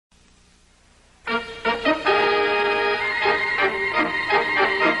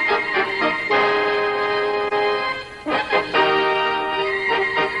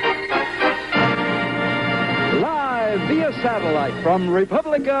From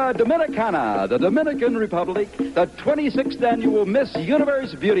Republica Dominicana, the Dominican Republic, the 26th Annual Miss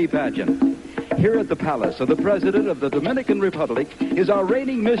Universe Beauty Pageant. Here at the palace of the President of the Dominican Republic is our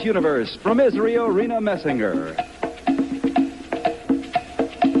reigning Miss Universe from Israel, Rena Messinger.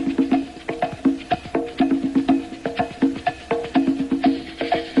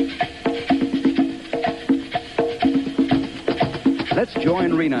 Let's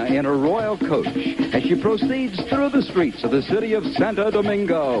join Rena in her royal coach as she proceeds through the streets of the city of Santo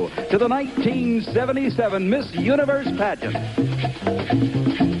Domingo to the 1977 Miss Universe pageant.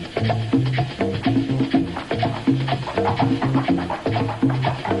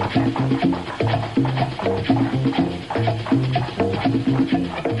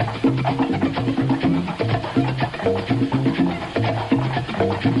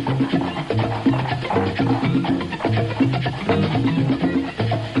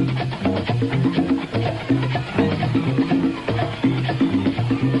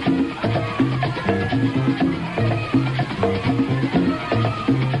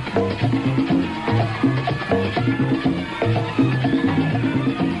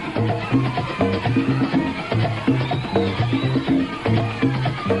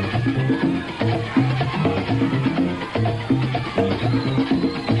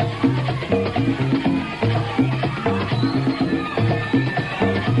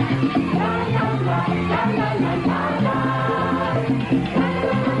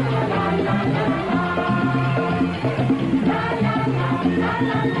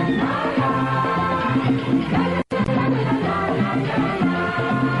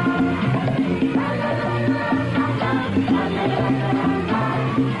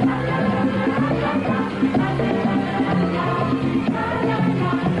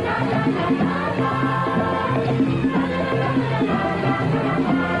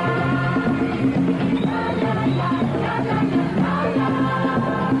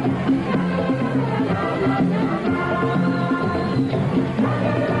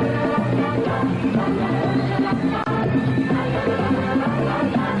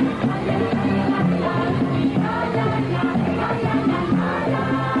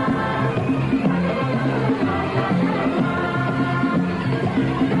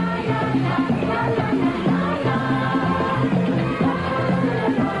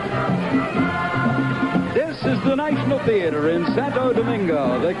 Theater in Santo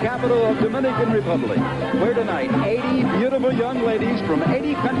Domingo, the capital of Dominican Republic, where tonight 80 beautiful young ladies from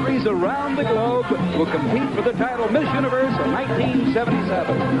 80 countries around the globe will compete for the title Miss Universe of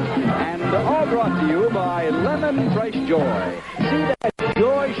 1977. And all brought to you by Lemon Fresh Joy. See that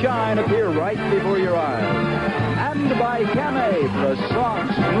joy shine appear right before your eyes. And by Camay for a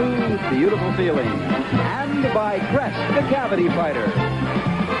soft, smooth, beautiful feeling. And by Crest, the cavity fighter.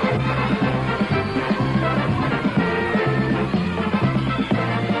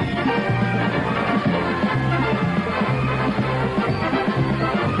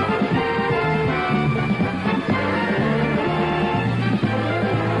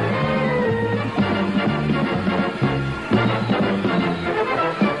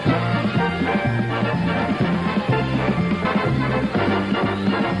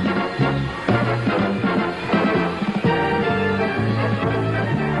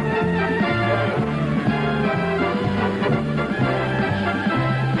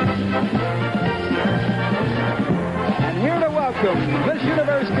 Miss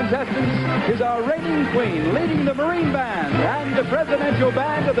Universe contestants is our reigning queen, leading the Marine Band and the Presidential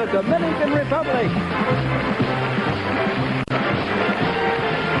Band of the Dominican Republic.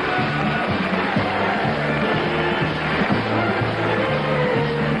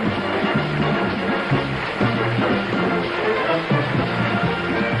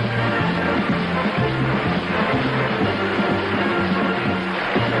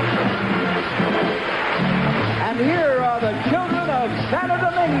 And here are the children of Santo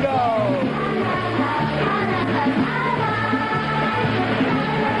Domingo.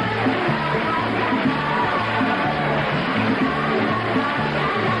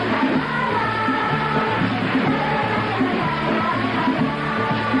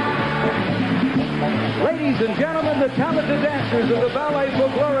 Ladies and gentlemen, the talented dancers of the Ballet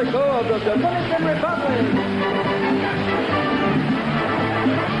Folklorico of the Dominican Republic.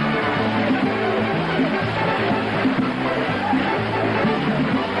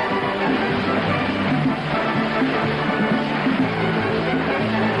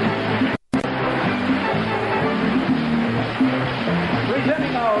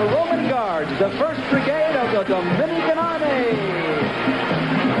 Presenting our Roman Guards, the 1st Brigade of the Dominican Army.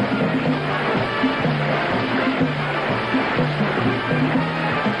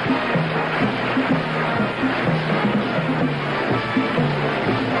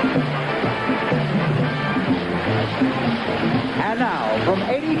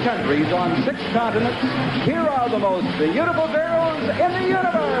 countries on 6 continents, here are the most beautiful girls in the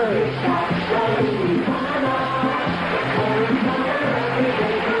universe.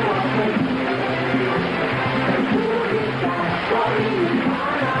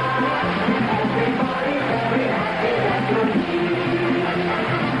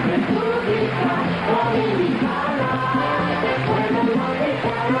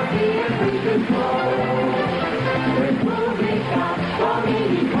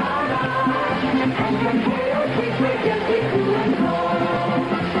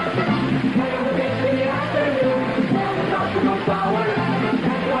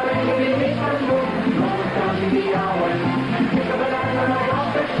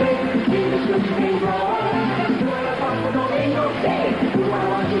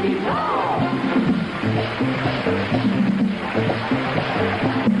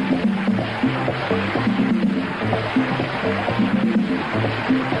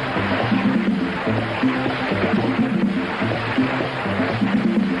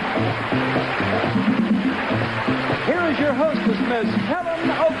 Here is your hostess, Miss Helen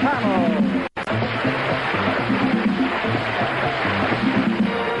O'Connell.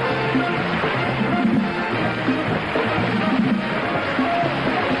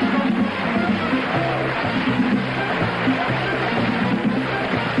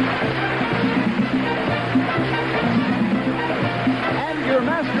 And your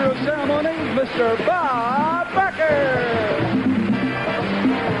master of ceremonies, Mr. Bob Becker.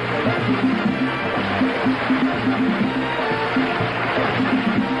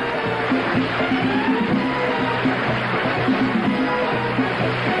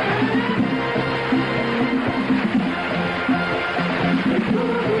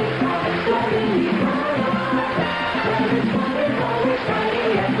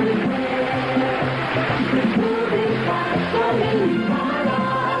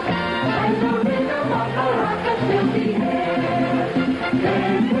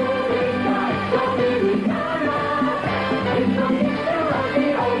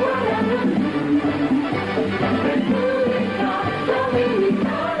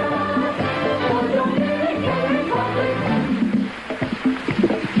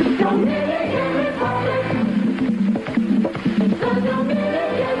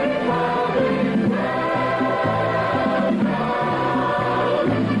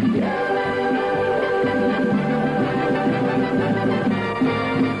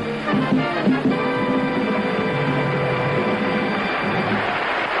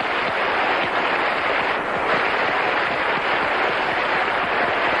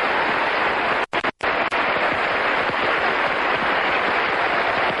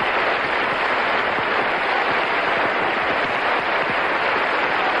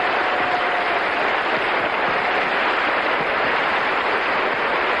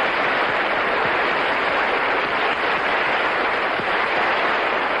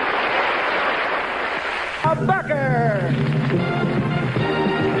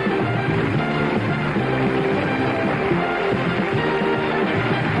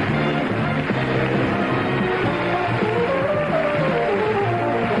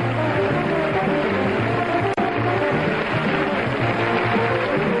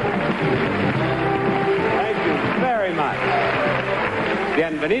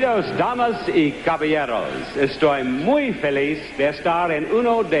 Bienvenidos, damas y caballeros. Estoy muy feliz de estar en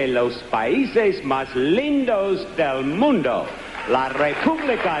uno de los países más lindos del mundo, la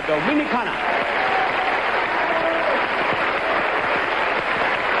República Dominicana.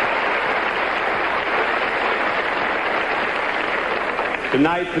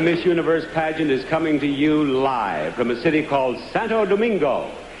 Tonight, the Miss Universe pageant is coming to you live from a city called Santo Domingo,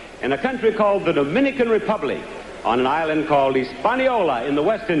 in a country called the Dominican Republic, on an island called Hispaniola in the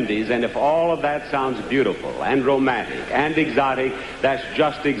West Indies. And if all of that sounds beautiful and romantic and exotic, that's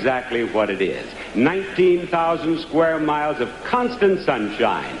just exactly what it is. 19,000 square miles of constant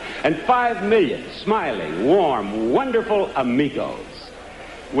sunshine and 5 million smiling, warm, wonderful amigos.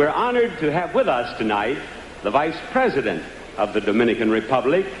 We're honored to have with us tonight the Vice President of the Dominican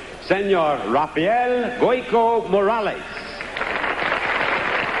Republic, Senor Rafael Goico Morales.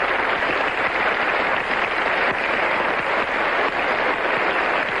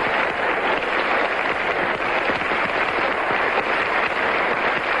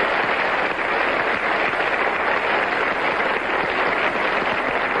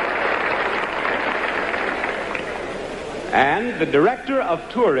 And the Director of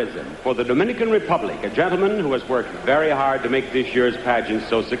Tourism for the Dominican Republic, a gentleman who has worked very hard to make this year's pageant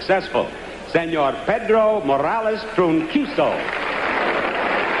so successful, Senor Pedro Morales Trunquizo.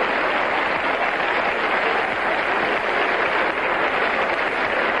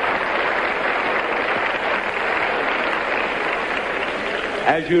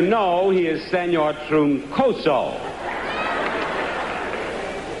 As you know, he is Señor Truncoso.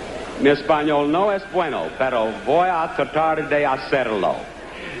 Mi español no es bueno, pero voy a tratar de hacerlo.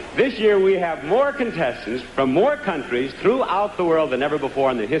 This year we have more contestants from more countries throughout the world than ever before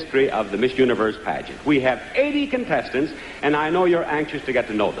in the history of the Miss Universe pageant. We have 80 contestants, and I know you're anxious to get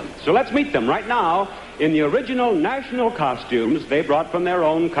to know them. So let's meet them right now in the original national costumes they brought from their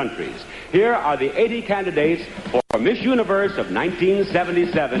own countries. Here are the 80 candidates for Miss Universe of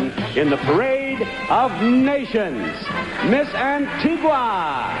 1977 in the Parade of Nations. Miss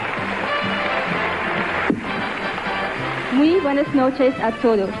Antigua. Muy buenas noches a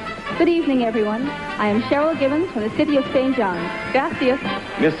todos. Good evening, everyone. I am Cheryl Gibbons from the city of St. John's. Gracias.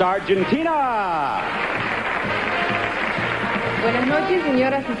 Miss Argentina. Buenas noches,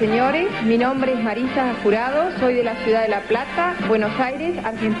 señoras y señores. Mi nombre es Maritza Jurad. Soy de la ciudad de La Plata, Buenos Aires,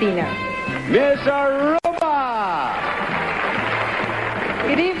 Argentina. Miss Aurora.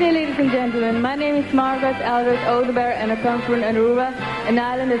 Good evening, ladies and gentlemen. My name is Margaret Aldred Odeberg, and I come from Aurora, an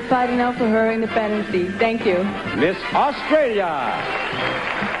island that's fighting now for her independence. Thank you. Miss Australia.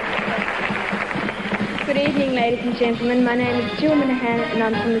 Good evening, ladies and gentlemen. My name is Jill Minahan, and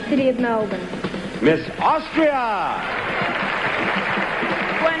I'm from the city of Melbourne. Miss Austria.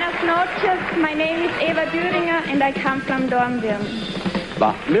 Buenas noches. My name is Eva Düringer, and I come from Dornbirn.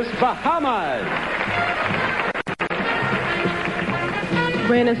 Miss Bahamas.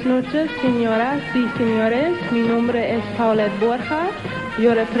 Buenas noches, señoras y señores. Mi nombre es Paulette Borja.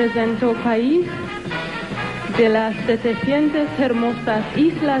 Yo represento país de las 700 hermosas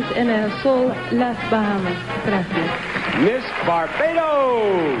islas en el sol, las Bahamas. Gracias. Miss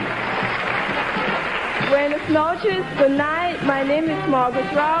Barbados. Buenas noches. Good night. My name is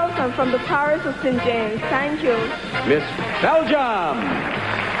Margaret Rouse. I'm from the parish of St. James. Thank you. Miss Belgium.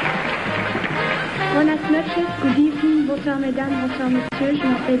 Buenas noches, good evening, bonsoir mesdames, bonsoir messieurs, je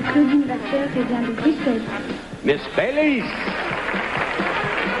m'appelle Claudine Vasseur et viens de Bruxelles. Miss Baileys.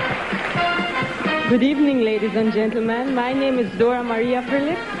 Good evening, ladies and gentlemen. My name is Dora Maria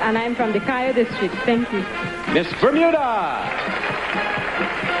Frilips, and I'm from the Lacayo district. Thank you. Miss Bermuda.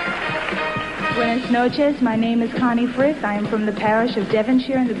 Buenas noches, my name is Connie Frith. I am from the parish of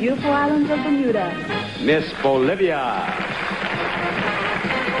Devonshire in the beautiful islands of Bermuda. Miss Bolivia.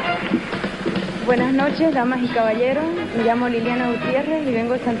 Buenas noches, damas y caballeros. Me llamo Liliana Gutiérrez y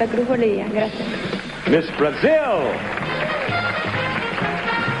vengo de Santa Cruz, Bolivia. Gracias. Miss Brazil.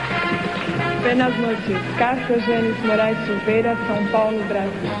 Buenas noches. Cássia Janes Moraes Silveira, São Paulo,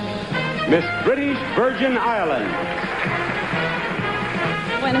 Brasil. Miss British Virgin Islands.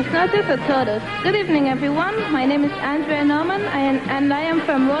 Buenas noches a todos. Good evening, everyone. My name is Andrea Norman, and I am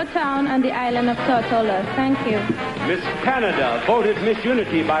from Rotown on the island of Tortola. Thank you. Miss Canada, voted Miss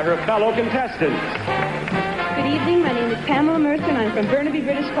Unity by her fellow contestants. Good evening. My name is Pamela Mercer, and I'm from Burnaby,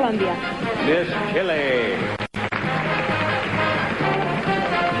 British Columbia. Miss Chile.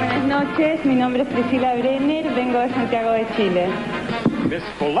 Buenas noches. Mi nombre es Priscila Brenner. Vengo de Santiago de Chile. Miss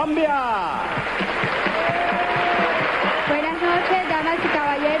Colombia. Buenas noches, damas y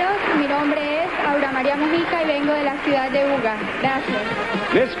caballeros. Mi nombre es Aurora María Mojica y vengo de la ciudad de Buga. Gracias.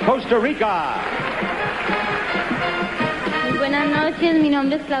 Miss Costa Rica. Muy buenas noches, mi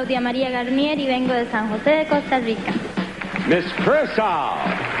nombre es Claudia María Garnier y vengo de San José de Costa Rica. Miss Curacao.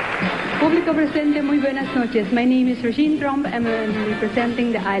 Público presente, muy buenas noches. My name is Regine Tromp and I'm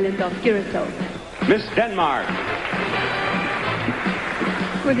representing the island of Curacao. Miss Denmark.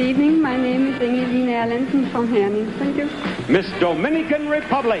 Good evening. My name is Ingeline Erlandsen from Herning. Thank you. Miss Dominican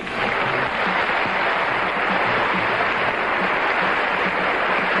Republic.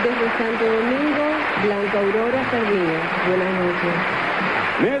 Desde Santo Domingo, Blanca Aurora, Sardiñas. Buenas noches.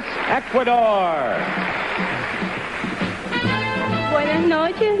 Miss Ecuador. Buenas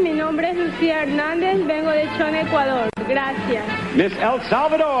noches, mi nombre es Lucía Hernández, vengo de Chón, Ecuador. Gracias. Miss El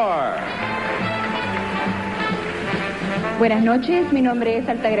Salvador. Buenas noches, mi nombre es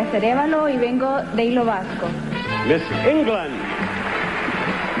Altagracia Arévalo y vengo de Hilo Vasco. Miss England.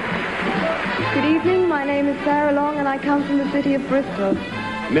 Good evening, my name is Sarah Long and I come from the city of Bristol.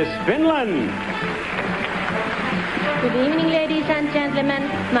 Miss Finland. Good evening, ladies and gentlemen.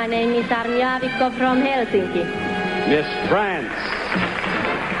 My name is Armia Avikko from Helsinki. Miss France.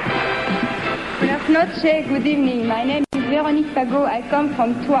 Buenas noches, good evening. My name is Véronique Pagot. I come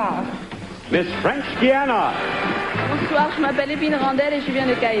from Thouars. Miss French Guiana. Bonsoir, je m'appelle Épine Randel et je viens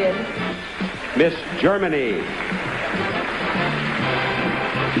de Cayenne. Miss Germany.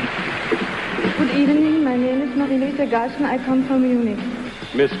 Good evening, my name is Marie-Luise Gassen. I come from Munich.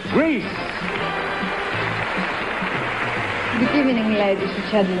 Miss Greece. Good evening, ladies and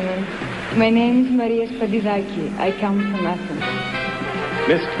gentlemen. My name is Maria Spadizaki. I come from Athens.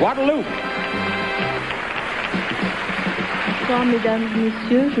 Miss Guadeloupe. Bonsoir, mesdames et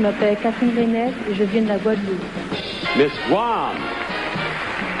messieurs. Je m'appelle Catherine Rennes et je viens de la Guadeloupe. Miss Guam.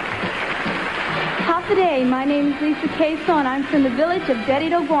 Hafaday, my name is Lisa Queso and I'm from the village of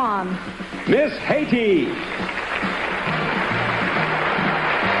Derrida, Guam. Miss Haiti.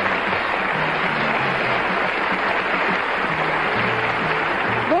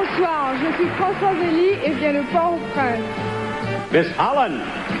 Bonsoir, je suis Françoise Elie et viens de Port-au-Prince. Miss Holland.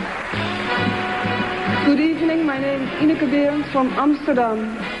 Good evening, my name is Ineke Berends from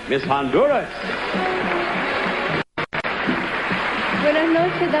Amsterdam. Miss Honduras. Buenas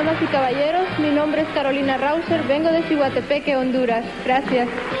noches, damas y caballeros. Mi nombre es Carolina Rauser. Vengo de Ciguatepeque, Honduras. Gracias.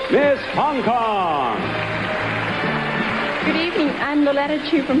 Miss Hong Kong. Good evening, I'm Loletta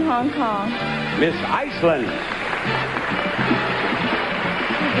Chu from Hong Kong. Miss Iceland.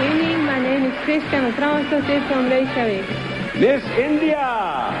 Good evening, my name is Christian Travansote from Reykjavik. Miss India.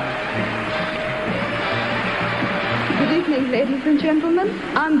 Good evening, ladies and gentlemen.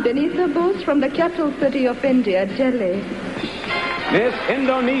 I'm Denisa Bose from the capital city of India, Delhi. Miss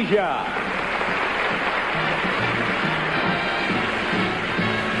Indonesia.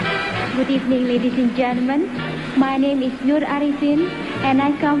 Good evening, ladies and gentlemen. My name is Nur Arifin and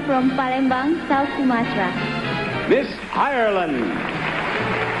I come from Palembang, South Sumatra. Miss Ireland.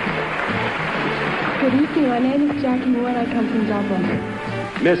 Good evening, my name is Jackie Moore and I come from Dublin.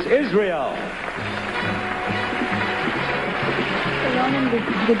 Miss Israel.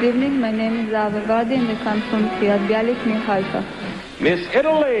 Good evening, my name is Zava Gadi and I come from Kiryat Bialik near Haifa. Miss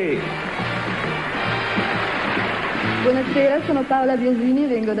Italy. Buonasera, sono Paola Biasini e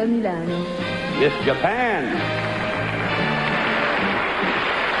vengo da Milano. Miss Japan.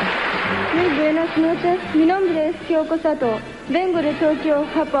 Muy buenas noches. Mi nombre es Kyoko Sato. Vengo de Tokio,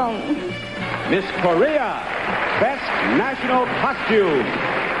 Japón. Miss Korea. Best National Costume.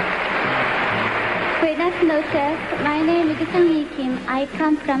 Buenas noches. My name is Sang Kim. I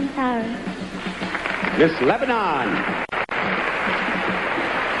come from Seoul. Miss Lebanon.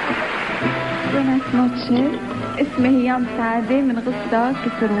 Buenas noches. اسمي هيام سعدة من غصة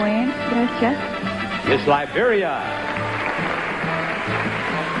كسروين. Gracias. Miss Liberia.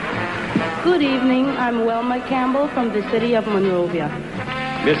 Good evening, I'm Wilma Campbell from the city of Monrovia.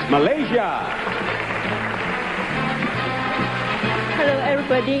 Miss Malaysia. Hello,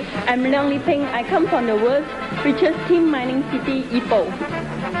 everybody. I'm Leong Li Peng. I come from the world's richest tin mining city, Ipoh.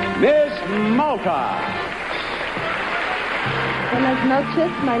 Miss Malta. Buenas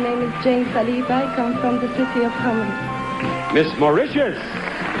noches, my name is Jane Saliba. I come from the city of Hamri. Miss Mauritius.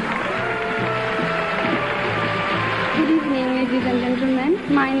 Good evening, ladies and gentlemen.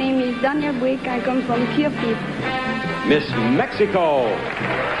 My name is Dania Buik. I come from Kiev. Miss Mexico.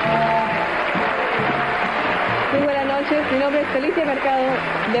 Muy buenas noches, mi nombre es Felicia Mercado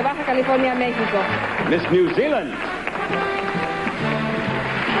de Baja California, México. Miss New Zealand.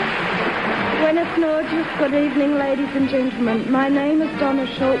 Buenas noches, good evening, ladies and gentlemen. My name is Donna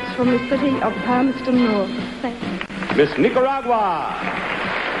Schultz from the city of Palmerston North. Miss Nicaragua.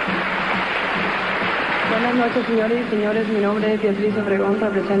 Buenas noches, señores y señores. Mi nombre es Beatriz Obregón.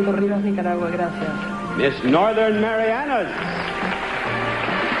 Represento Rivas, Nicaragua. Gracias. Miss Northern Marianas.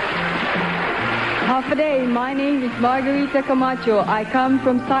 Hafaday, my name is Margarita Camacho. I come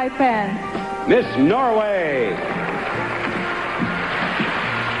from Saipan. Miss Norway.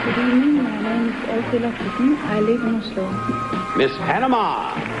 Good evening, my name is Elsie Lofton. I live in Oslo. Miss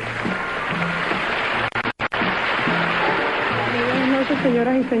Panama. Buenas noches,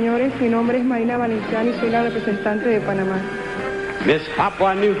 señoras y señores. Mi nombre es Marina Valenciano y soy la representante de Panamá. Miss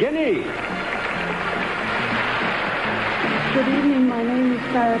Papua New Guinea. Good evening, my name is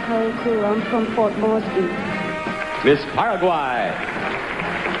Sarah Karuku. I'm from Fort Moresby. Miss Paraguay.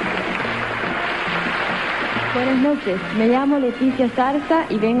 Buenas noches, me llamo Leticia Zarza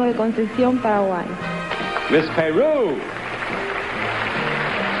y vengo de Concepción, Paraguay. Miss Peru.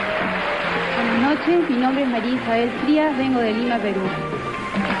 Buenas noches, mi nombre es María Isabel Frías, vengo de Lima, Perú.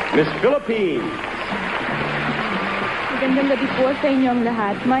 Miss Philippines.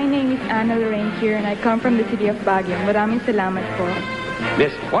 My name is Anna Lorraine here and I come from the city of Baguio. Maraming salamat po.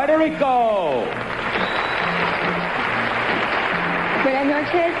 Miss Puerto Rico. Buenas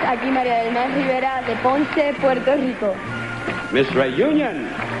noches, aquí María del Mar Rivera de Ponce, Puerto Rico. Miss Reunion.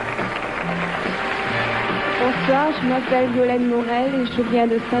 Bonsoir, je m'appelle Violaine Morel et je viens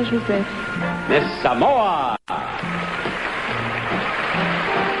de Saint-Joseph. Miss Samoa.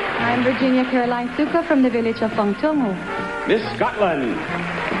 I'm Virginia Caroline Suka from the village of Fangtongo. Miss Scotland.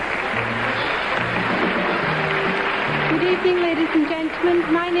 Good evening, ladies and gentlemen.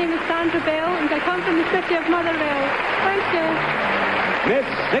 My name is Sandra Bell and I come from the city of Motherwell. Thank you. Miss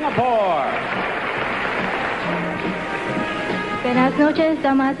Singapore. Buenas noches,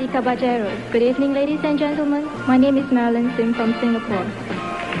 damas y caballeros. Good evening, ladies and gentlemen. My name is Marilyn Singh from Singapore.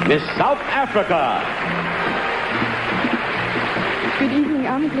 Miss South Africa. Good evening,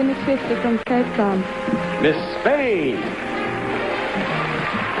 I'm Glennis Fester from Cape Town. Miss Spain.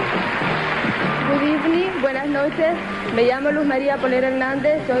 Good evening, buenas noches. Me llamo Luz María Polegre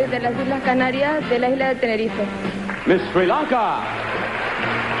Hernández, soy de las Islas Canarias, de la isla de Tenerife. Miss Sri Lanka.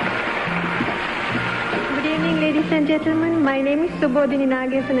 Good evening, ladies and gentlemen. My name is Subodhini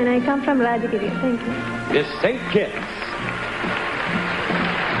Nagesan and I come from Ladikiri. Thank you. Miss St. Kitts.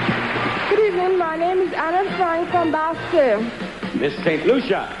 Good evening, my name is Anna Frank from Basque. Miss St.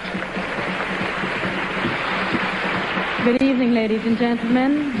 Lucia. Good evening, ladies and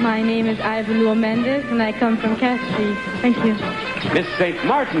gentlemen. My name is Ivor Lua Mendes, and I come from Castries. Thank you. Miss St.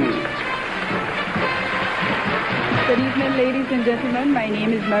 Martin. Good evening, ladies and gentlemen. My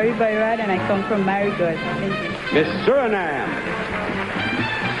name is Marie Bayrad, and I come from Marigold. Thank you. Miss Suriname.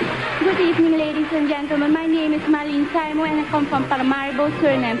 Good evening, ladies and gentlemen. My name is Marlene Simon, and I come from Paramaribo,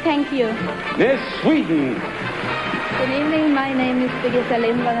 Suriname. Thank you. Miss Sweden. Good evening, my name is Birgitta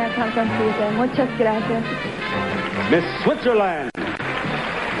Lindblad and I come from Sweden. Muchas gracias. Miss Switzerland.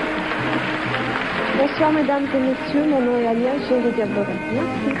 Bonsoir, mesdames et messieurs. Mon nom est Alia, je vais dire bonjour.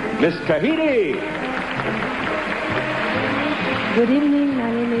 Miss Tahiti. Good evening,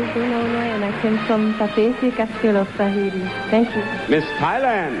 my name is Unono and I come from Papesi, Castillo of Tahiti. Thank you. Miss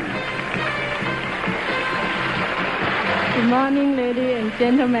Thailand. Good morning, ladies and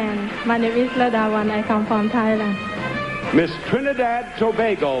gentlemen. My name is Ladawan. I come from Thailand. Miss Trinidad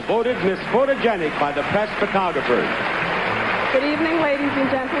Tobago, voted Miss Photogenic by the press photographers. Good evening, ladies and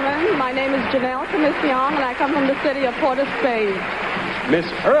gentlemen. My name is Janelle Commissiong, and I come from the city of Port of Spain. Miss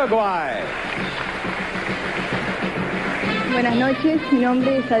Uruguay. Buenas noches, mi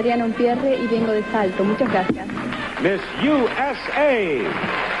nombre es Adriana Umpierre y vengo de Salto. Muchas gracias. Miss U.S.A.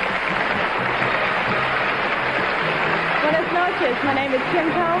 Buenas noches. My name is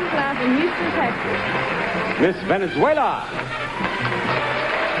Kim Combs, and I'm from Houston, Texas. Miss Venezuela.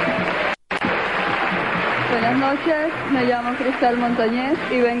 Buenas noches, me llamo Cristal Montañez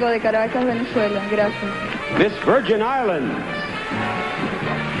y vengo de Caracas, Venezuela. Gracias. Miss Virgin Islands.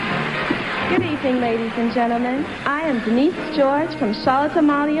 Good evening, ladies and gentlemen. I am Denise George from Charlotte,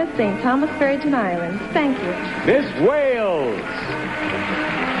 Amalia, St. Thomas, Virgin Islands. Thank you. Miss Wales.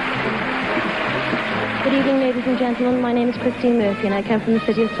 Good evening, ladies and gentlemen. My name is Christine Murphy, and I come from the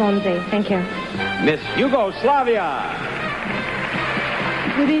city of Swansea. Thank you. Miss Yugoslavia.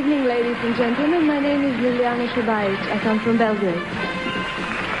 Good evening, ladies and gentlemen. My name is Liliana Shubajic. I come from Belgrade.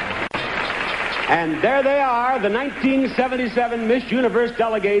 And there they are, the 1977 Miss Universe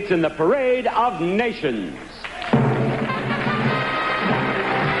delegates in the Parade of Nations.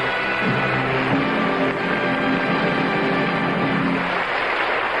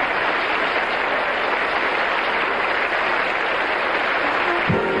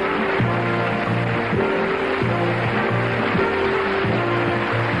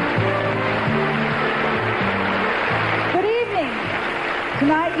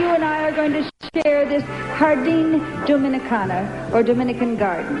 Tonight you and I are going to share this Jardín Dominicana, or Dominican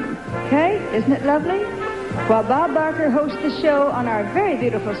garden. Okay? Isn't it lovely? While Bob Barker hosts the show on our very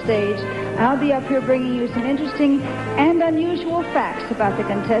beautiful stage, I'll be up here bringing you some interesting and unusual facts about the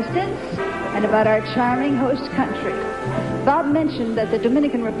contestants and about our charming host country. Bob mentioned that the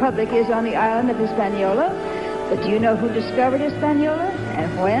Dominican Republic is on the island of Hispaniola, but do you know who discovered Hispaniola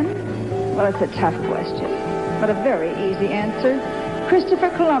and when? Well, it's a tough question, but a very easy answer. Christopher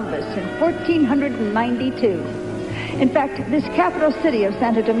Columbus in 1492. In fact, this capital city of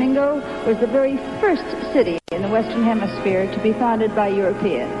Santo Domingo was the very first city in the Western Hemisphere to be founded by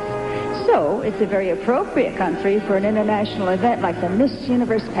Europeans. So, it's a very appropriate country for an international event like the Miss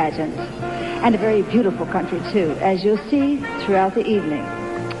Universe pageant. And a very beautiful country, too, as you'll see throughout the evening.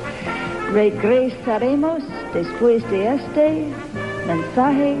 Regresaremos después de este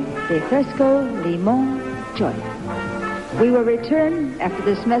mensaje de fresco limón joy. We will return after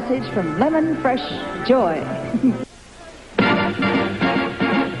this message from Lemon Fresh Joy.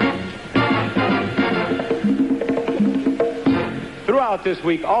 Throughout this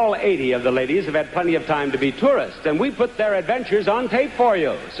week, all 80 of the ladies have had plenty of time to be tourists, and we put their adventures on tape for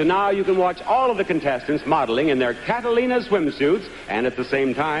you. So now you can watch all of the contestants modeling in their Catalina swimsuits, and at the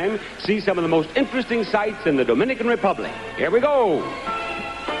same time, see some of the most interesting sights in the Dominican Republic. Here we go.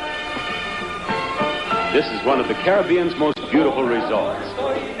 This is one of the Caribbean's most beautiful resorts.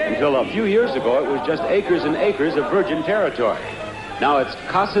 Until a few years ago, it was just acres and acres of virgin territory. Now it's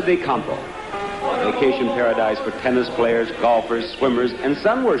Casa de Campo. vacation paradise for tennis players, golfers, swimmers, and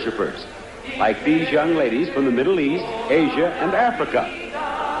sun worshippers, like these young ladies from the Middle East, Asia, and Africa.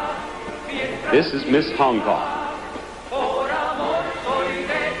 This is Miss Hong Kong.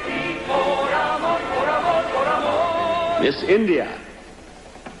 Miss India.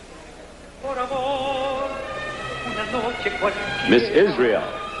 Miss Israel.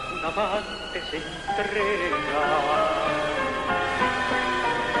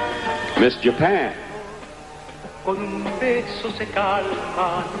 Miss Japan.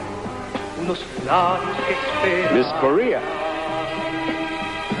 Miss Korea.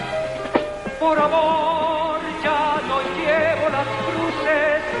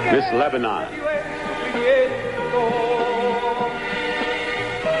 Miss Lebanon.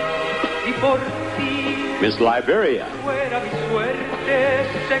 Miss Liberia.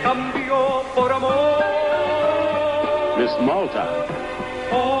 Miss Malta.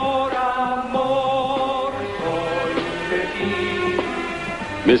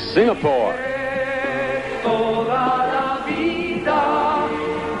 Miss Singapore.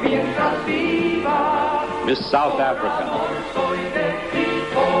 Miss South Africa.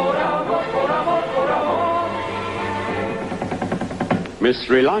 Miss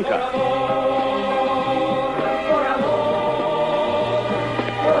Sri Lanka.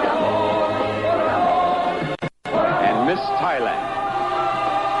 And Miss Thailand.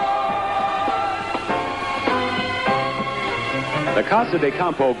 The Casa de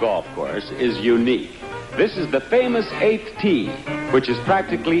Campo golf course is unique. This is the famous 8th tee, which is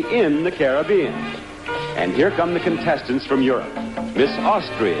practically in the Caribbean. And here come the contestants from Europe. Miss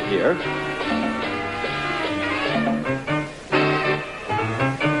Austria here.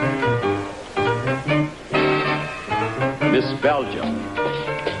 Miss Belgium.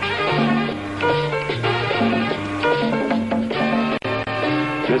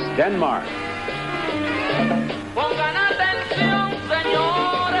 Miss Denmark.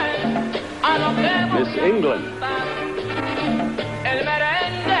 Miss England.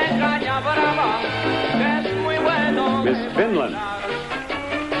 Miss Finland.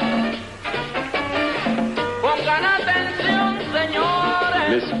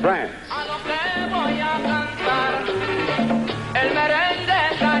 Miss France.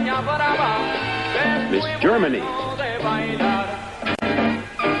 Miss Germany.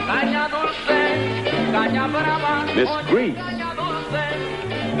 Miss Greece.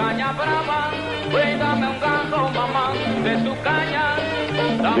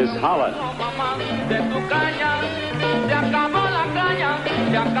 Miss Holland.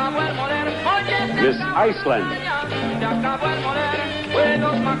 Miss Iceland.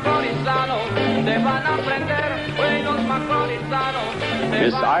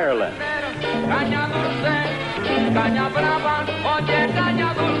 Miss Ireland.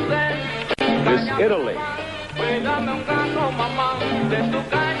 Miss Italy.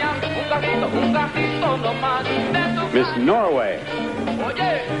 Miss Norway.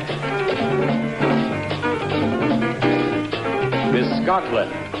 Miss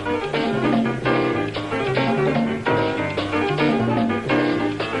Scotland.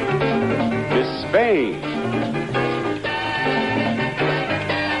 Miss Spain.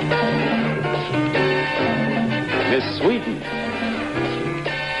 Miss Sweden.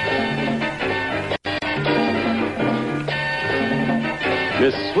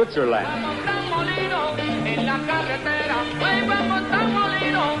 Miss Switzerland.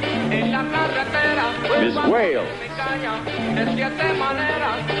 Miss Wales.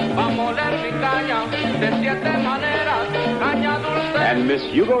 And Miss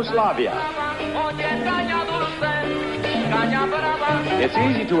Yugoslavia. It's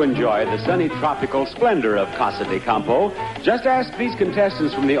easy to enjoy the sunny tropical splendor of Casa de Campo. Just ask these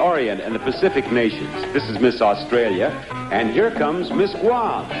contestants from the Orient and the Pacific nations. This is Miss Australia, and here comes Miss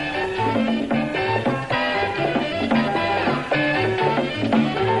Guam.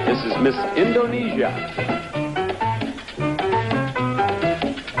 This is Miss Indonesia.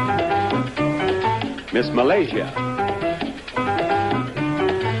 Miss Malaysia.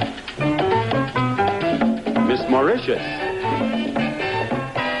 Miss Mauritius.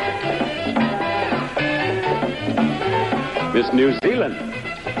 Miss New Zealand.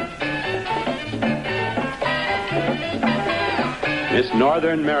 Miss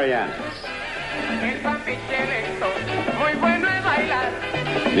Northern Marianas.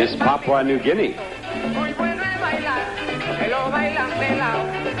 Miss Papua New Guinea.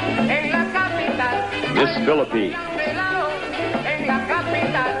 Miss Philippines.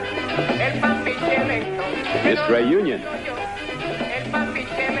 Miss Reunion.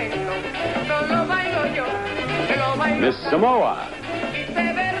 Miss Samoa.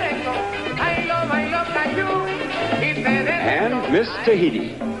 Miss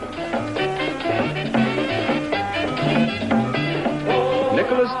Tahiti.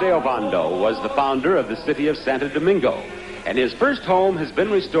 Nicholas de Ovando was the founder of the city of Santo Domingo, and his first home has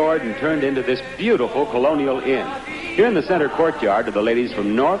been restored and turned into this beautiful colonial inn. Here in the center courtyard are the ladies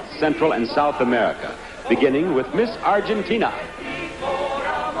from North, Central, and South America, beginning with Miss Argentina.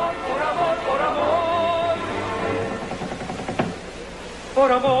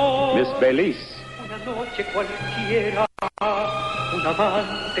 Miss Belize.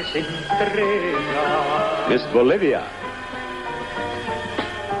 Miss Bolivia.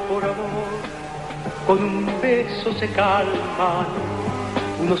 Por amor, con un beso se calman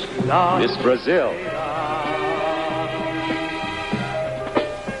unos labios. Miss Brazil.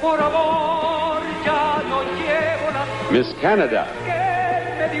 Por amor, ya no llevo la Miss Canada. que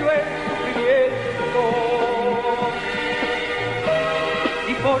me dio el sufrimiento.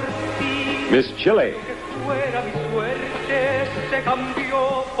 Y por ti, Miss Chile. que fuera mi suerte, se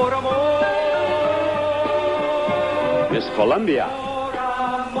cambió por amor. Miss Colombia.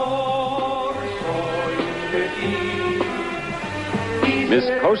 Miss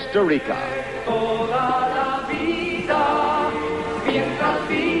Costa Rica. Toda la vida, mientras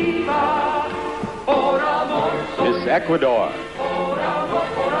viva, por amor soy. Miss Ecuador. Por amor,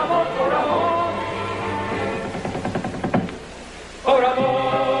 por amor, por amor. Por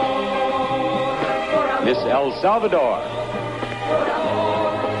amor, por amor. Miss El Salvador. Por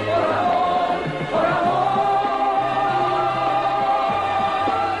amor, por amor, por amor.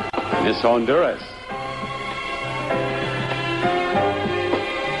 Miss Honduras.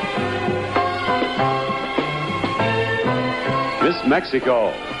 Miss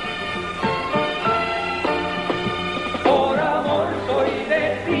Mexico. Por amor soy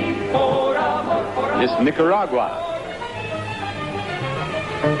de ti, por amor, por amor. Miss Nicaragua.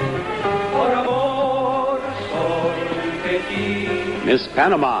 Por amor soy de ti. Miss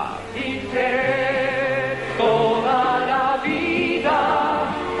Panama. Y seré toda la vida,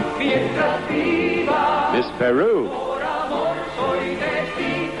 mientras viva. Miss Peru. Por amor soy de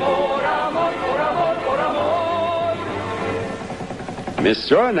ti, por amor, por amor, por amor. Miss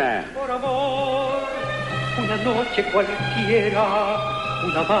Suriname. Por amor, una noche cualquiera,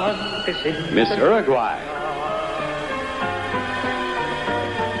 un amante se Miss Uruguay.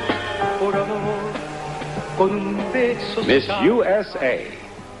 Por amor, con un beso. Miss U.S.A.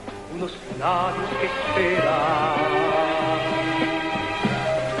 Unos labios que esperan.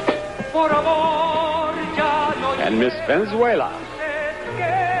 Por amor, ya no. And Miss Venezuela. Que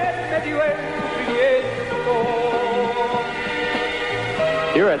me dio el sufrimiento.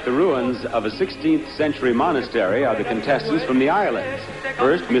 Here at the ruins of a 16th century monastery are the contestants from the islands.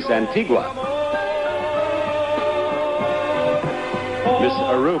 First, Miss Antigua. Miss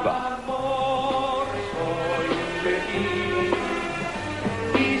Aruba.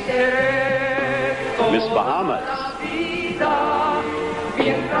 Miss Bahamas.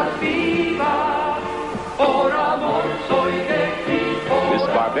 Miss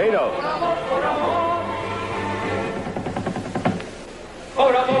Barbados.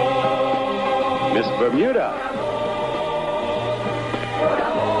 Miss Bermuda.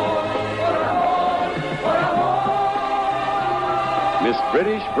 Miss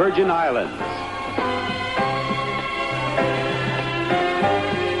British Virgin Islands.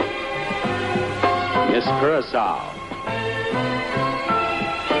 Miss Curacao.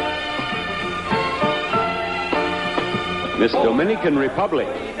 Miss Dominican Republic.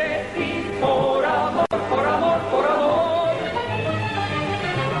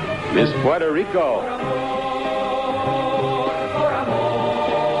 Miss Puerto Rico.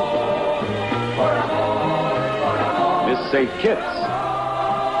 Miss St. Kitts.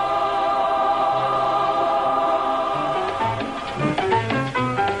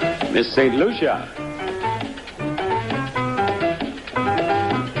 Miss St. Lucia.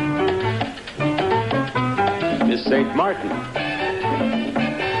 Miss St. Martin.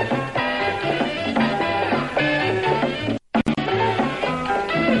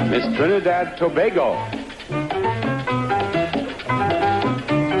 Miss Trinidad Tobago.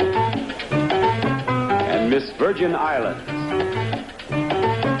 And Miss Virgin Islands.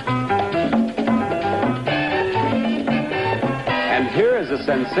 And here is a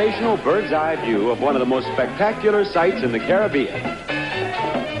sensational bird's eye view of one of the most spectacular sights in the Caribbean.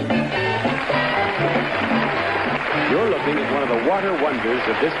 You're looking at one of the water wonders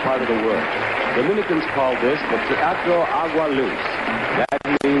of this part of the world. Dominicans call this the Teatro Agua Luz.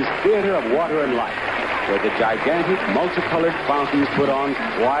 That means theater of water and light, where the gigantic multicolored fountains put on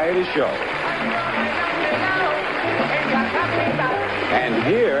quite a show. And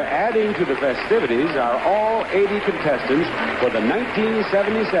here, adding to the festivities, are all 80 contestants for the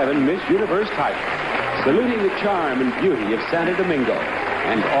 1977 Miss Universe title, saluting the charm and beauty of Santo Domingo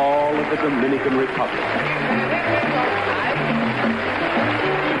and all of the Dominican Republic.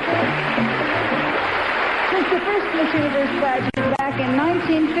 Since the first Miss Universe pageant back in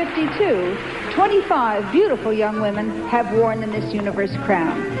 1952, 25 beautiful young women have worn the Miss Universe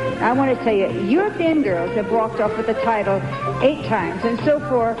crown. I want to tell you, European girls have walked off with the title 8 times, and so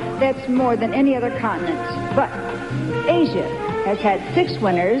far, that's more than any other continent. But Asia has had 6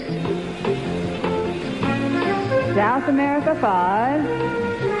 winners, South America 5,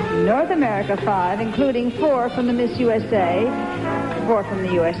 North America 5, including 4 from the Miss U.S.A., 4 from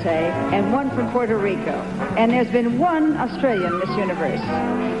the U.S.A., and 1 from Puerto Rico. And there's been 1 Australian Miss Universe.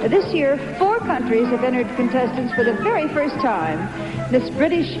 This year, 4 countries have entered contestants for the very first time. Miss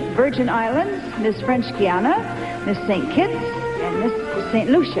British Virgin Islands, Miss French Guiana, Miss St. Kitts, and Miss St.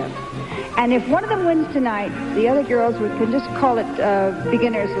 Lucia. And if one of them wins tonight, the other girls, we can just call it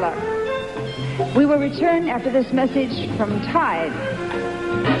beginner's luck. We will return after this message from Tide.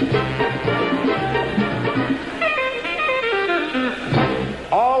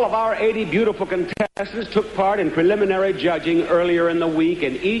 All of our 80 beautiful contestants took part in preliminary judging earlier in the week,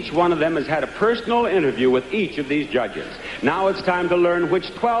 and each one of them has had a personal interview with each of these judges. Now it's time to learn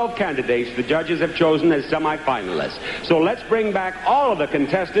which 12 candidates the judges have chosen as semi-finalists. So let's bring back all of the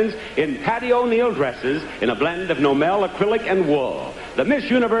contestants in Patty O'Neill dresses in a blend of Nomel, acrylic, and wool. The Miss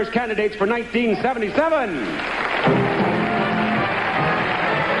Universe candidates for 1977.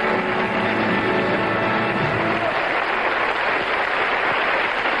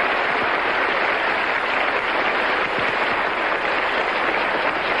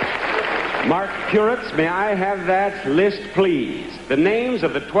 Mark Puritz, may I have that list, please? The names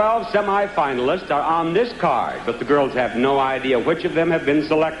of the 12 semi-finalists are on this card, but the girls have no idea which of them have been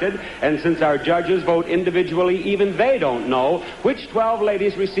selected, and since our judges vote individually, even they don't know which 12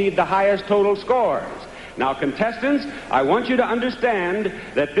 ladies received the highest total scores. Now, contestants, I want you to understand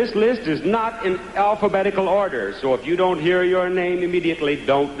that this list is not in alphabetical order, so if you don't hear your name immediately,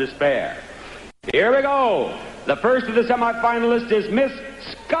 don't despair. Here we go. The first of the semi-finalists is Miss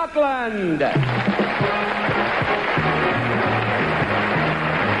Scotland.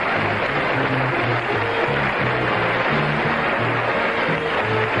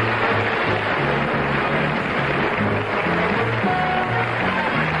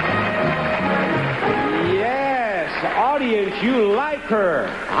 Yes, audience, you like her.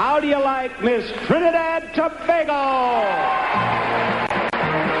 How do you like Miss Trinidad Tobago?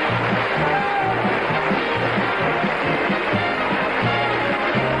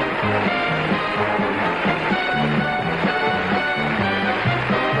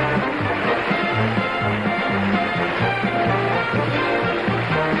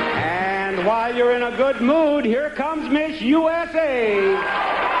 While you're in a good mood, here comes Miss U.S.A.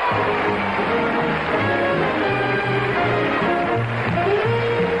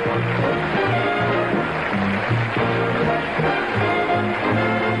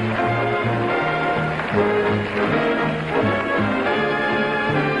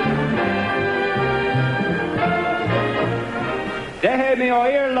 Déjeme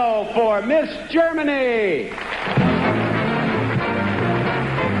oírlo for Miss Germany.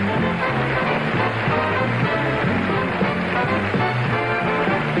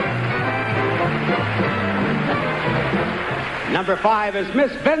 Number 5 is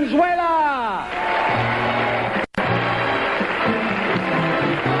Miss Venezuela.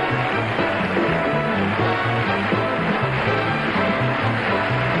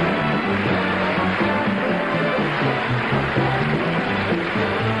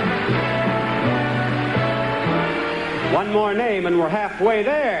 One more name and we're halfway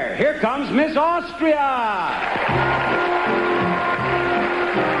there. Here comes Miss Austria.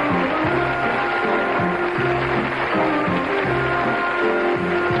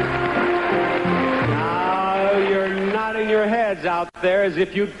 Your heads out there as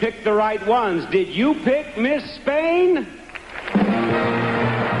if you'd picked the right ones. Did you pick Miss Spain? And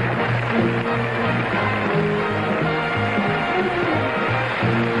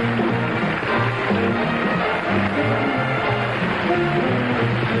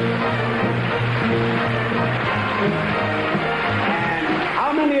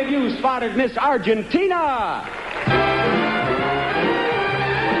how many of you spotted Miss Argentina?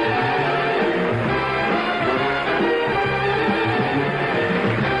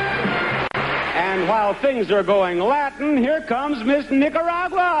 And while things are going Latin, here comes Miss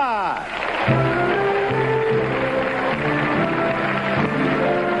Nicaragua.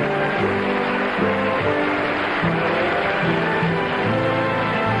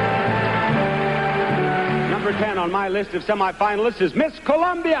 on my list of semi-finalists is Miss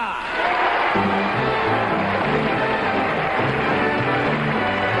Colombia.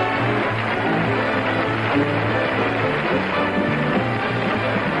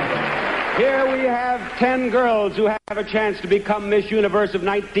 Here we have 10 girls who have a chance to become Miss Universe of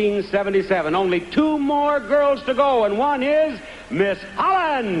 1977. Only 2 more girls to go, and one is Miss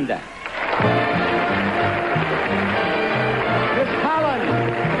Holland. Miss Holland.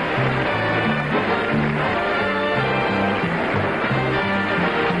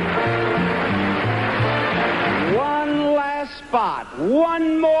 One last spot,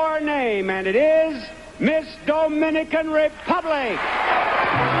 one more name, and it is Miss Dominican Republic.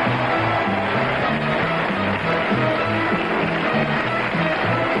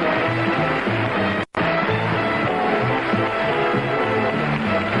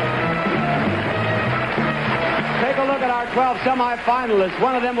 Take a look at our 12 semi-finalists.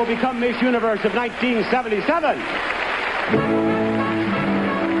 One of them will become Miss Universe of 1977.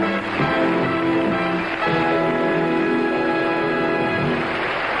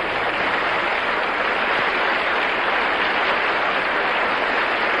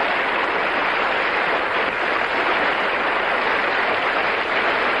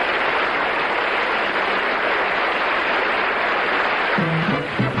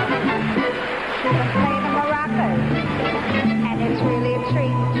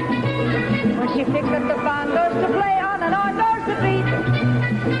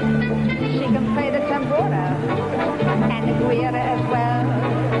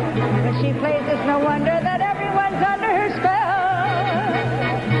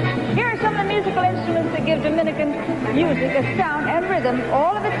 Dominican music, a sound and rhythm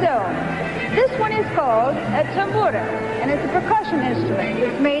all of its own. This one is called a tambura, and it's a percussion instrument.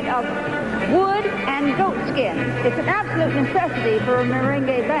 It's made of wood and goat skin. It's an absolute necessity for a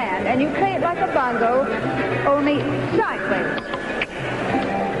merengue band, and you play it like a bongo, only sideways.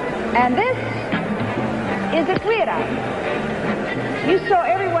 And this is a cuira. You saw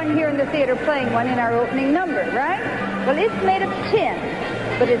everyone here in the theater playing one in our opening number, right? Well, it's made of tin,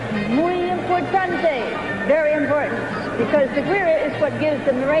 but it's muy importante, very important, because the guira is what gives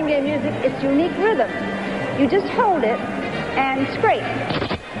the merengue music its unique rhythm. You just hold it and scrape.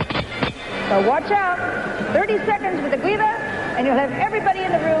 So watch out. 30 seconds with the guira, and you'll have everybody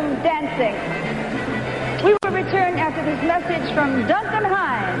in the room dancing. We will return after this message from Duncan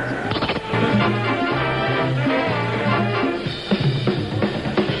Hines.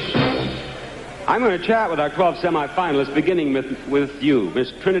 I'm going to chat with our 12 semi-finalists, beginning with you,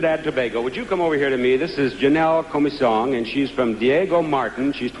 Miss Trinidad Tobago. Would you come over here to me? This is Janelle Commissiong, and she's from Diego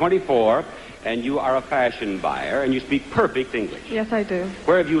Martin. She's 24, and you are a fashion buyer, and you speak perfect English. Yes, I do.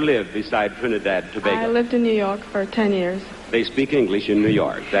 Where have you lived beside Trinidad Tobago? I lived in New York for 10 years. They speak English in New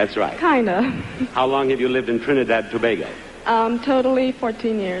York, that's right. Kinda. How long have you lived in Trinidad Tobago? Totally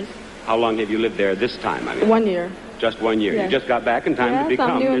 14 years. How long have you lived there this time? 1 year. Just 1 year. Yes. You just got back in time to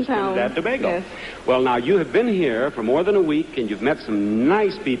become Miss Trinidad Tobago. Yes. Well, now, you have been here for more than a week, and you've met some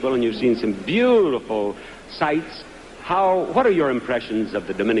nice people, and you've seen some beautiful sights. What are your impressions of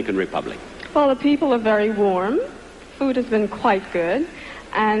the Dominican Republic? Well, the people are very warm. Food has been quite good,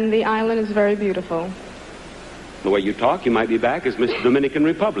 and the island is very beautiful. The way you talk, you might be back as Miss Dominican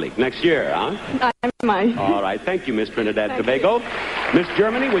Republic next year, huh? I might. All right. Thank you, Miss Trinidad Tobago. Miss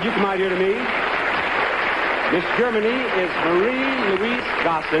Germany, would you come out here to me? Miss Germany is Marie-Luise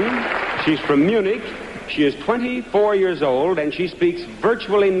Gassen. She's from Munich. She is 24 years old, and she speaks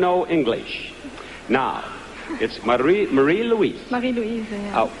virtually no English. Now, it's Marie-Luise. Marie-Luise,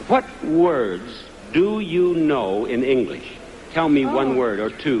 yeah. What words do you know in English? Tell me one word, or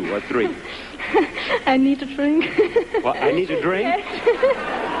 2, or 3. I need a drink. Well, I need a drink? Yes.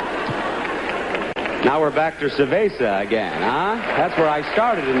 Now we're back to cerveza again, huh? That's where I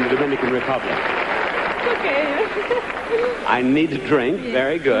started in the Dominican Republic. Okay. I need a drink. Yes.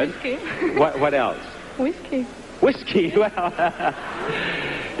 Very good. Whiskey. What else? Whiskey. Whiskey. Well,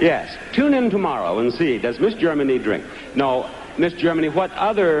 yes. Tune in tomorrow and see. Does Miss Germany drink? No, Miss Germany, what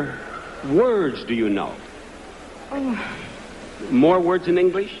other words do you know? Oh. More words in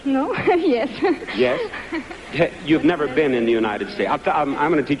English? No. Yes. Yes? You've never been in the United States. I'm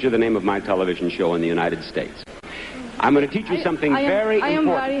going to teach you the name of my television show in the United States. I'm going to teach you something very important.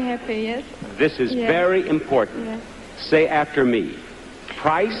 I am very happy, yes. This is very important. Yes. Say after me.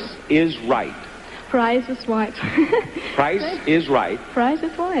 Price is right. Price is right. Price is right. Price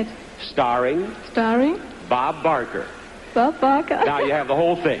is right. Starring Bob Barker. Bob Barker. Now you have the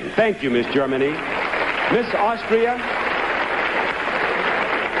whole thing. Thank you, Miss Germany. Miss Austria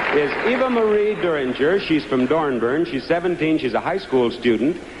is Eva Marie Düringer. She's from Dornbirn. She's 17. She's a high school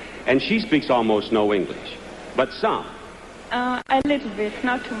student, and she speaks almost no English. but some. A little bit,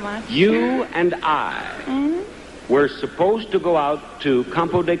 not too much. You and I were supposed to go out to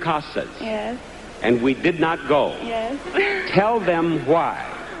Campo de Casas. Yes. And we did not go. Yes. Tell them why.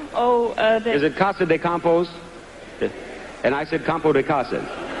 Oh, Is it Casa de Campos? And I said Campo de Casas.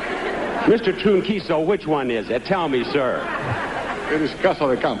 Mr. Trunquiso, which one is it? Tell me, sir. It is Casa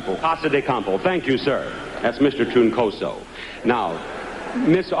de Campo. Casa de Campo. Thank you, sir. That's Mr. Truncoso. Now,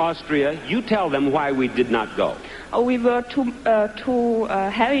 Miss Austria, you tell them why we did not go. Oh, we were too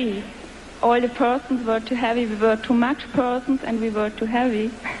heavy. All the persons were too heavy. We were too much persons, and we were too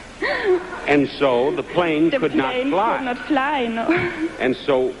heavy. And so the plane could not fly. The plane could not fly, no. And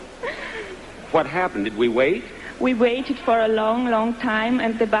so what happened? Did we wait? We waited for a long, long time,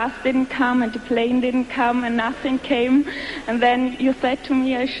 and the bus didn't come, and the plane didn't come, and nothing came. And then you said to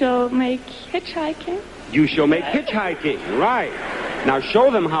me, I shall make hitchhiking. You shall make hitchhiking, right. Now show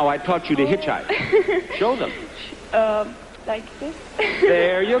them how I taught you to hitchhike. Show them. Like this.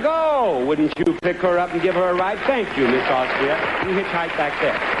 There you go. Wouldn't you pick her up and give her a ride? Thank you, Miss Austria. You hitchhike back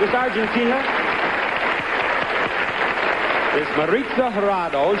there. Miss Argentina. Miss Maritza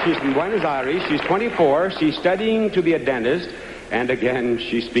Jurado. She's from Buenos Aires. She's 24. She's studying to be a dentist. And again,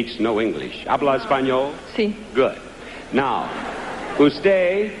 she speaks no English. ¿Habla español? Sí. Good. Now,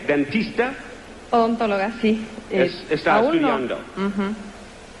 usted, dentista? Odontóloga, sí. Está estudiando. No.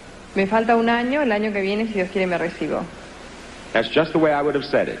 Me falta un año. El año que viene, si Dios quiere, me recibo. That's just the way I would have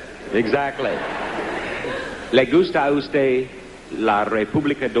said it. Exactly. ¿Le gusta a usted la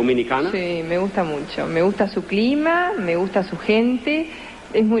República Dominicana? Sí, me gusta mucho. Me gusta su clima, me gusta su gente.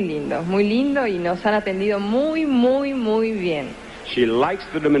 Es muy lindo y nos han atendido muy, muy, muy bien. She likes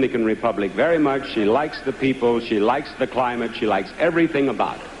the Dominican Republic very much. She likes the people. She likes the climate. She likes everything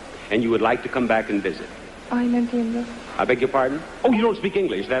about it. And you would like to come back and visit. Ay, no entiendo. I beg your pardon? Oh, you don't speak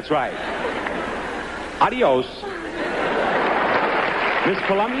English. That's right. Adios. Miss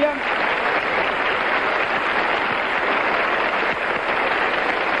Colombia?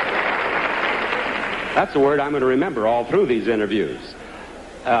 That's a word I'm going to remember all through these interviews.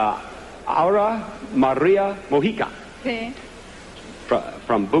 Aurora Maria Mojica. Sí.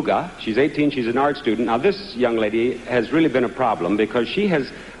 From Buga. She's 18. She's an art student. Now, this young lady has really been a problem because she has,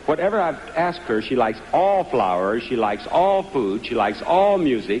 whatever I've asked her, she likes all flowers. She likes all food. She likes all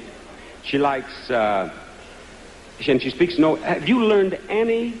music. She likes, and she speaks no... Have you learned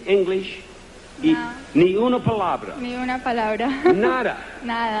any English? No. Ni una palabra. Ni una palabra. Nada.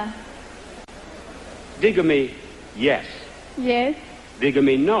 Nada. Dígame yes. Yes.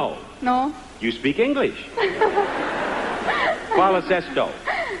 Dígame no. No. You speak English. ¿Cuál es esto?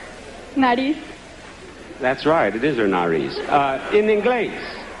 Nariz. That's right, it is her nariz. In inglés?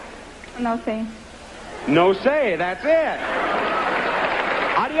 No sé. No sé, that's it.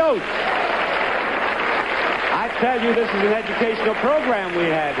 Adios. I tell you, this is an educational program we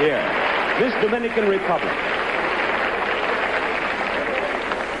have here. Miss Dominican Republic.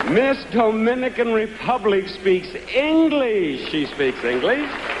 Miss Dominican Republic speaks English. She speaks English.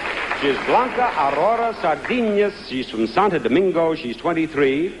 She is Blanca Aurora Sardiñas. She's from Santo Domingo. She's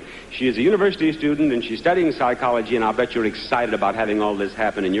 23. She is a university student, and she's studying psychology, and I'll bet you're excited about having all this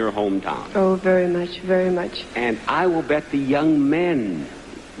happen in your hometown. Oh, very much, very much. And I will bet the young men,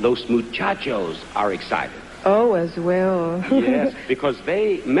 los muchachos, are excited. Oh, as well. Yes, because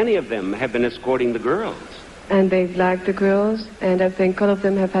many of them have been escorting the girls. And they've liked the girls, and I think all of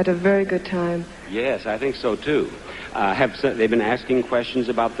them have had a very good time. Yes, I think so, too. They've been asking questions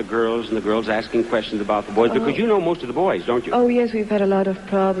about the girls, and the girls asking questions about the boys, because you know most of the boys, don't you? Oh, yes, we've had a lot of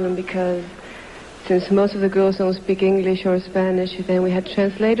problem because since most of the girls don't speak English or Spanish, then we had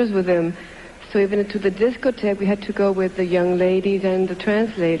translators with them. So even to the discotheque, we had to go with the young ladies and the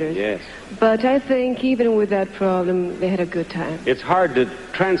translators. Yes. But I think even with that problem, they had a good time. It's hard to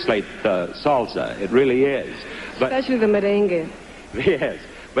translate the salsa. It really is. But, especially the merengue. Yes.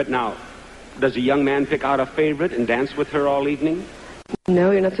 But now, does a young man pick out a favorite and dance with her all evening?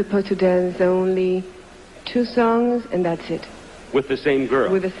 No, you're not supposed to dance only 2 songs, and that's it. With the same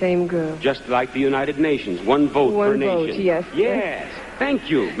girl? With the same girl. Just like the United Nations, one vote per nation. One vote, yes. Yes. Thank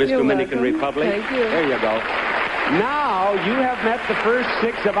you, Miss Dominican Republic. Thank you. There you go. Now, you have met the first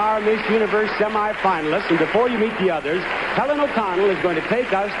 6 of our Miss Universe semi-finalists, and before you meet the others, Helen O'Connell is going to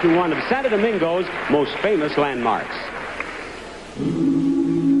take us to one of Santo Domingo's most famous landmarks.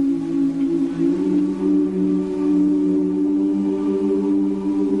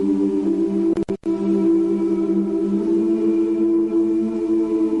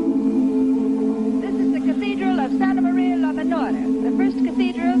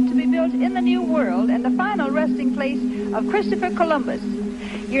 In the New World and the final resting place of Christopher Columbus.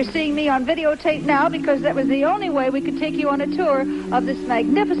 You're seeing me on videotape now because that was the only way we could take you on a tour of this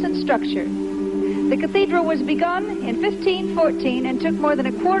magnificent structure. The cathedral was begun in 1514 and took more than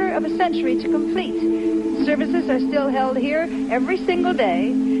a quarter of a century to complete. Services are still held here every single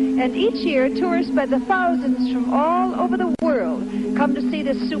day, and each year tourists by the thousands from all over the world come to see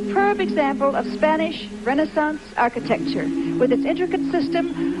this superb example of Spanish Renaissance architecture with its intricate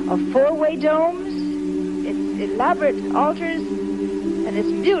system of four-way domes, its elaborate altars, and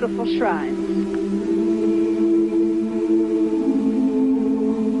its beautiful shrines.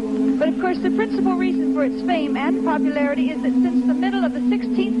 But of course, the principal reason for its fame and popularity is that since the middle of the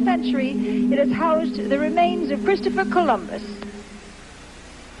 16th century, it has housed the remains of Christopher Columbus.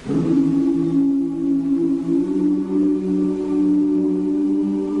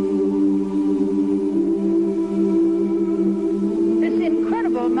 This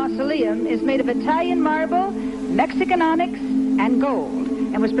incredible mausoleum is made of Italian marble, Mexican onyx, and gold,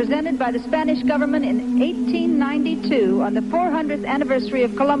 and was presented by the Spanish government in 1892 on the 400th anniversary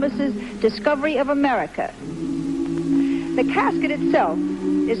of Columbus's discovery of America. The casket itself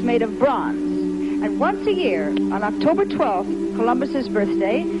is made of bronze, and once a year, on October 12th, Columbus's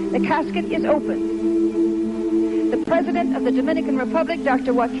birthday, the casket is opened. The President of the Dominican Republic,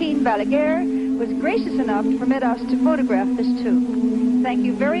 Dr. Joaquin Balaguer, was gracious enough to permit us to photograph this tomb. Thank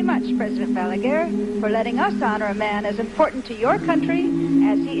you very much, President Balaguer, for letting us honor a man as important to your country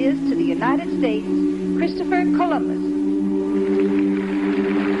as he is to the United States, Christopher Columbus.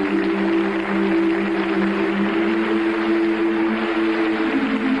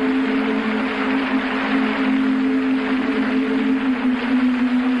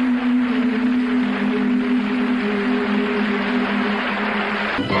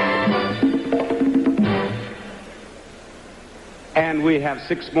 And we have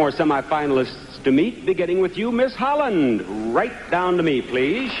 6 more semi-finalists to meet, beginning with you, Miss Holland. Right down to me,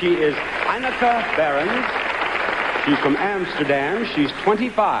 please. She is Ineke Berends. She's from Amsterdam. She's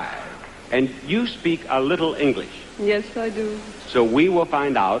 25. And you speak a little English. Yes, I do. So we will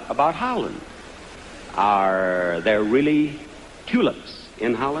find out about Holland. Are there really tulips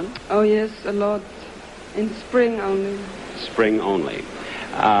in Holland? Oh, yes, a lot. In spring only. Spring only.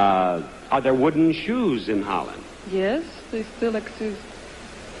 Are there wooden shoes in Holland? Yes, they still exist.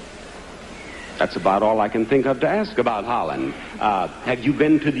 That's about all I can think of to ask about Holland. Have you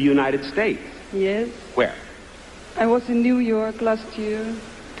been to the United States? Yes. Where? I was in New York last year.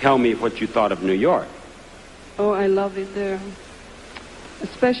 Tell me what you thought of New York. Oh, I love it there.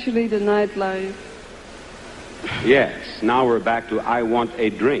 Especially the nightlife. Yes, now we're back to I want a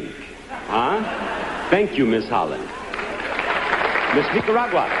drink. Huh? Thank you, Miss Holland. Miss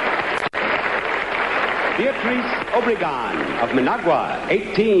Nicaragua. Beatriz Obregón of Managua,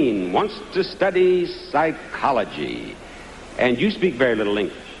 18, wants to study psychology. And you speak very little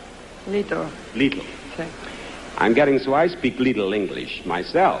English. Little. Little. I'm getting so I speak little English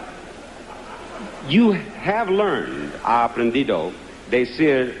myself. You have learned, ha aprendido,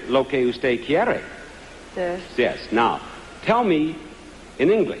 decir lo que usted quiere. Yes. Yes. Now, tell me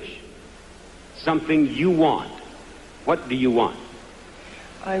in English something you want. What do you want?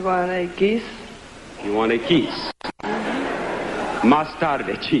 I want a kiss. You want a kiss? Más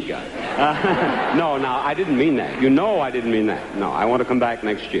tarde, chica. No, I didn't mean that. You know I didn't mean that. No, I want to come back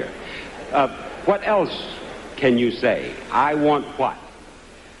next year. What else can you say? I want what?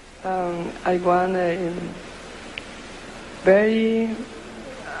 I want a very...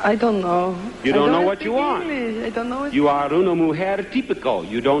 I don't know. You don't know what you want? English. I don't know. You are una mujer típico.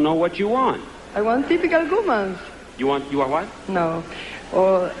 You don't know what you want. I want typical women. You are what? No.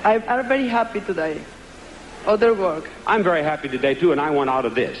 Oh, I'm very happy today. Other work. I'm very happy today, too, and I want out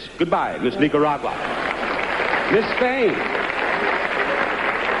of this. Goodbye, Miss Nicaragua. Miss Spain.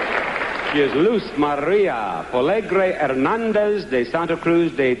 She is Luz Maria Polegre Hernández de Santa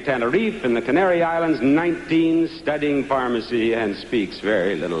Cruz de Tenerife in the Canary Islands, 19, studying pharmacy and speaks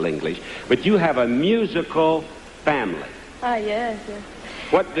very little English. But you have a musical family. Yes.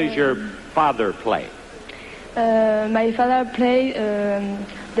 What does your father play? My father play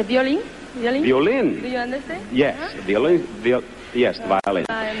the violin. Violin? Do you understand? Yes, violin. Yes, the violin.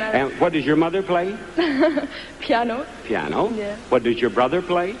 And what does your mother play? Piano. Piano? Yeah. What does your brother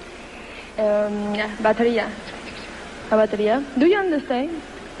play? Batería. A batería. Do you understand?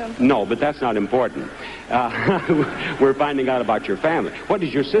 No, but that's not important. We're finding out about your family. What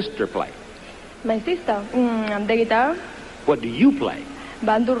does your sister play? My sister, the guitar. What do you play?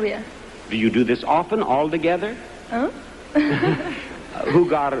 Bandurria. Do you do this often, all together? Huh?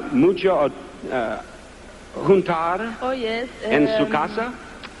 Jugar mucho, juntar? Oh, yes. En su casa?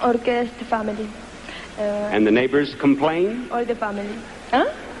 Orchestra family. And the neighbors complain? All the family. Huh?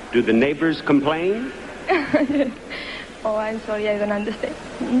 Do the neighbors complain? Oh, I'm sorry, I don't understand.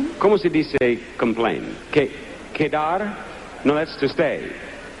 ¿Cómo se dice complain? Quedar? No, that's to stay.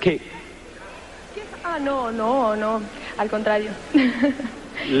 No. Al contrario.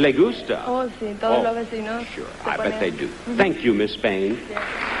 ¿Le gusta? Oh, sí, todos los vecinos. Sure, I bet they do. Thank you, Miss Spain.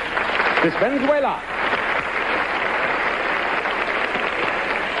 Yeah. Miss Venezuela.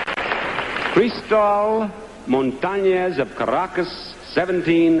 Cristal Montañez of Caracas,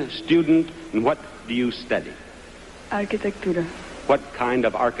 17, student, and what do you study? Arquitectura. What kind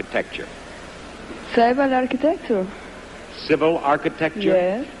of architecture? Civil architecture. Civil architecture?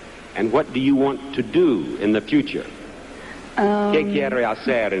 Yes. And what do you want to do in the future? ¿Qué quiere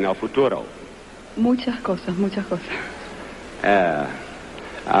hacer en el futuro? Muchas cosas.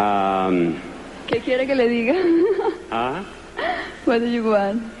 ¿Qué quiere que le diga? Huh? What do you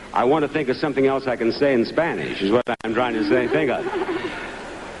want? I want to think of something else I can say in Spanish, is what I'm trying to say. Think of.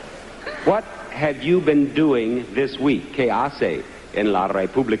 What have you been doing this week? ¿Qué hace en la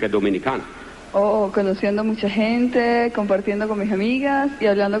República Dominicana? Conociendo mucha gente, compartiendo con mis amigas y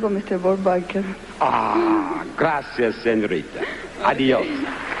hablando con Mr. Bob Barker. Gracias, señorita. Adios.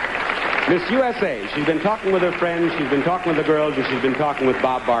 Miss U.S.A., she's been talking with her friends, she's been talking with the girls, and she's been talking with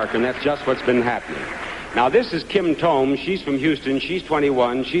Bob Barker, and that's just what's been happening. Now, this is Kim Tome. She's from Houston. She's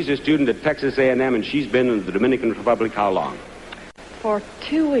 21. She's a student at Texas A&M, and she's been in the Dominican Republic how long? For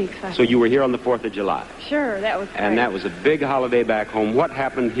 2 weeks, I think. So you were here on the 4th of July? Sure, that was great. And that was a big holiday back home. What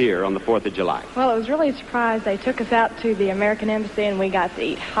happened here on the 4th of July? Well, I was really surprised. They took us out to the American Embassy, and we got to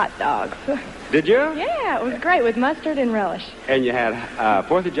eat hot dogs. Did you? Yeah, it was great with mustard and relish. And you had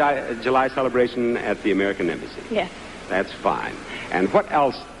 4th of July celebration at the American Embassy? Yes. That's fine. And what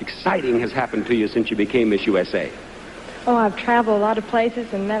else exciting has happened to you since you became Miss USA? Oh, I've traveled a lot of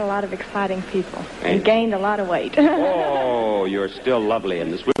places and met a lot of exciting people and gained a lot of weight. Oh, you're still lovely,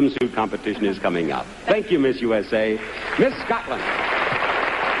 and the swimsuit competition is coming up. Thank you, Miss USA. Miss Scotland.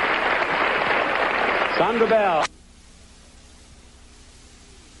 Sandra Bell.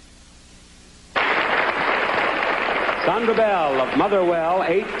 Sandra Bell of Motherwell,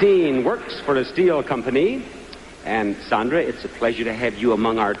 18, works for a steel company. And Sandra, it's a pleasure to have you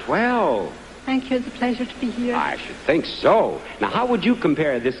among our 12. Thank you. It's a pleasure to be here. I should think so. Now, how would you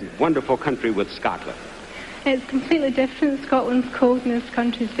compare this wonderful country with Scotland? It's completely different. Scotland's cold and this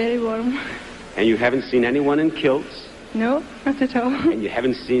country's very warm. And you haven't seen anyone in kilts? No, not at all. And you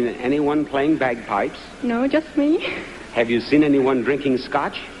haven't seen anyone playing bagpipes? No, just me. Have you seen anyone drinking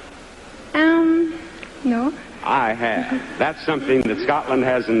scotch? No. I have. That's something that Scotland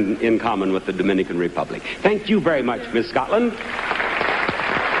has in common with the Dominican Republic. Thank you very much, Miss Scotland.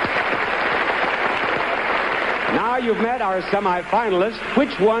 Now you've met our semi-finalists.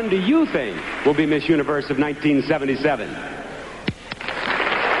 Which one do you think will be Miss Universe of 1977?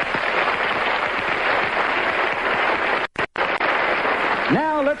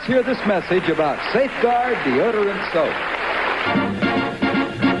 Now let's hear this message about Safeguard Deodorant Soap.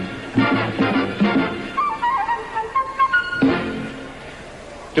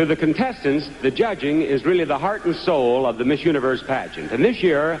 To the contestants, the judging is really the heart and soul of the Miss Universe pageant. And this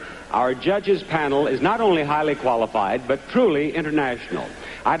year, our judges panel is not only highly qualified, but truly international.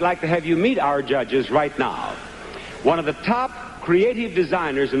 I'd like to have you meet our judges right now. One of the top creative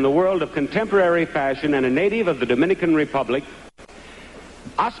designers in the world of contemporary fashion and a native of the Dominican Republic,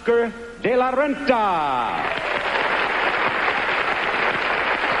 Oscar de la Renta.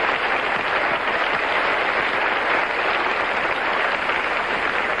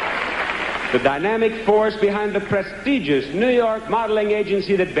 The dynamic force behind the prestigious New York modeling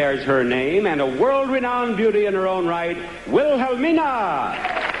agency that bears her name, and a world-renowned beauty in her own right, Wilhelmina.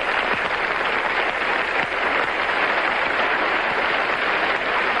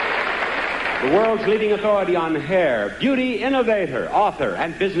 The world's leading authority on hair, beauty innovator, author,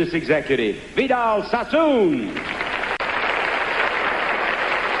 and business executive, Vidal Sassoon.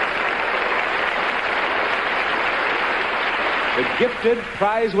 The gifted,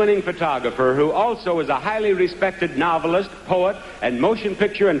 prize-winning photographer who also is a highly respected novelist, poet, and motion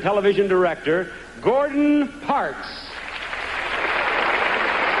picture and television director, Gordon Parks.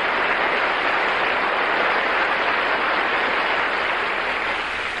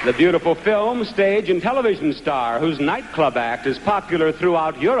 The beautiful film, stage, and television star whose nightclub act is popular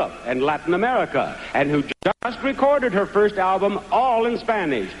throughout Europe and Latin America, and who just recorded her first album all in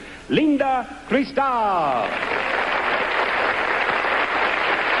Spanish, Linda Cristal.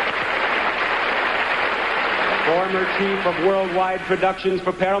 Former chief of worldwide productions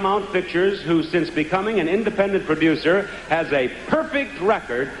for Paramount Pictures, who since becoming an independent producer has a perfect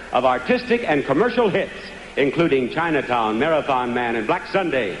record of artistic and commercial hits. including Chinatown, Marathon Man, and Black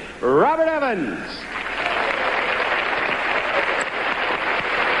Sunday, Robert Evans.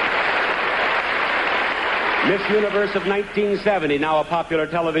 Miss Universe of 1970, now a popular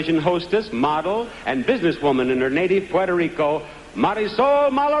television hostess, model, and businesswoman in her native Puerto Rico,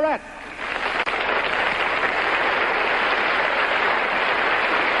 Marisol Malaret.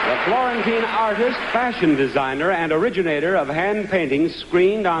 The Florentine artist, fashion designer, and originator of hand paintings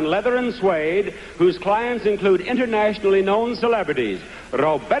screened on leather and suede, whose clients include internationally known celebrities,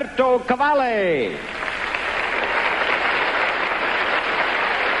 Roberto Cavalli.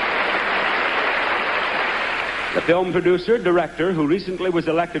 The film producer, director, who recently was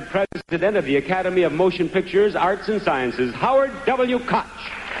elected president of the Academy of Motion Pictures, Arts and Sciences, Howard W. Koch.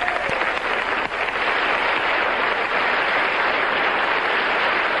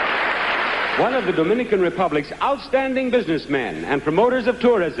 One of the Dominican Republic's outstanding businessmen and promoters of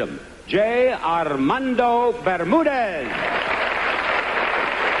tourism, J. Armando Bermudez.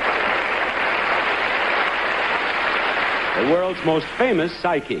 The world's most famous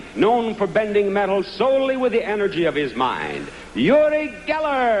psychic, known for bending metal solely with the energy of his mind, Uri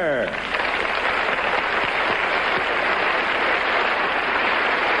Geller.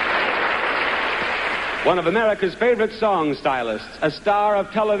 One of America's favorite song stylists, a star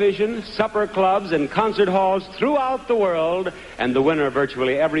of television, supper clubs, and concert halls throughout the world, and the winner of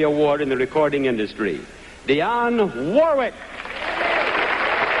virtually every award in the recording industry, Dionne Warwick.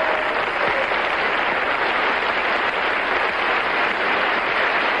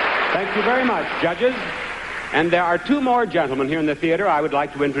 Thank you very much, judges. And there are two more gentlemen here in the theater I would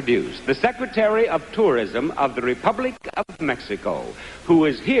like to introduce. The Secretary of Tourism of the Republic of Mexico, who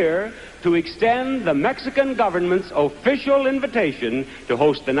is here to extend the Mexican government's official invitation to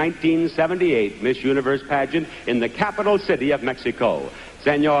host the 1978 Miss Universe pageant in the capital city of Mexico,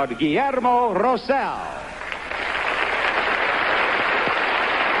 Senor Guillermo Rosell.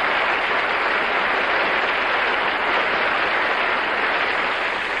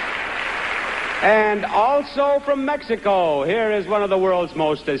 And also from Mexico, here is one of the world's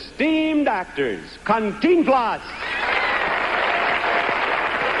most esteemed actors, Cantinflas.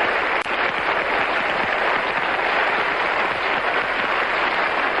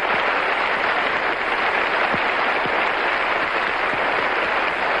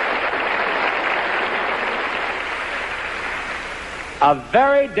 A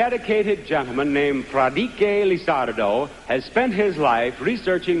very dedicated gentleman named Eneke Lizardo has spent his life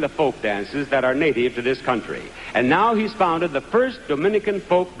researching the folk dances that are native to this country. And now he's founded the first Dominican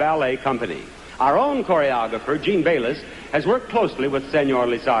folk ballet company. Our own choreographer, Gene Bayless, has worked closely with Senor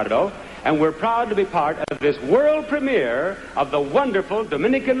Lizardo, and we're proud to be part of this world premiere of the wonderful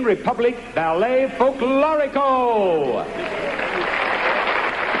Dominican Republic Ballet Folklorico.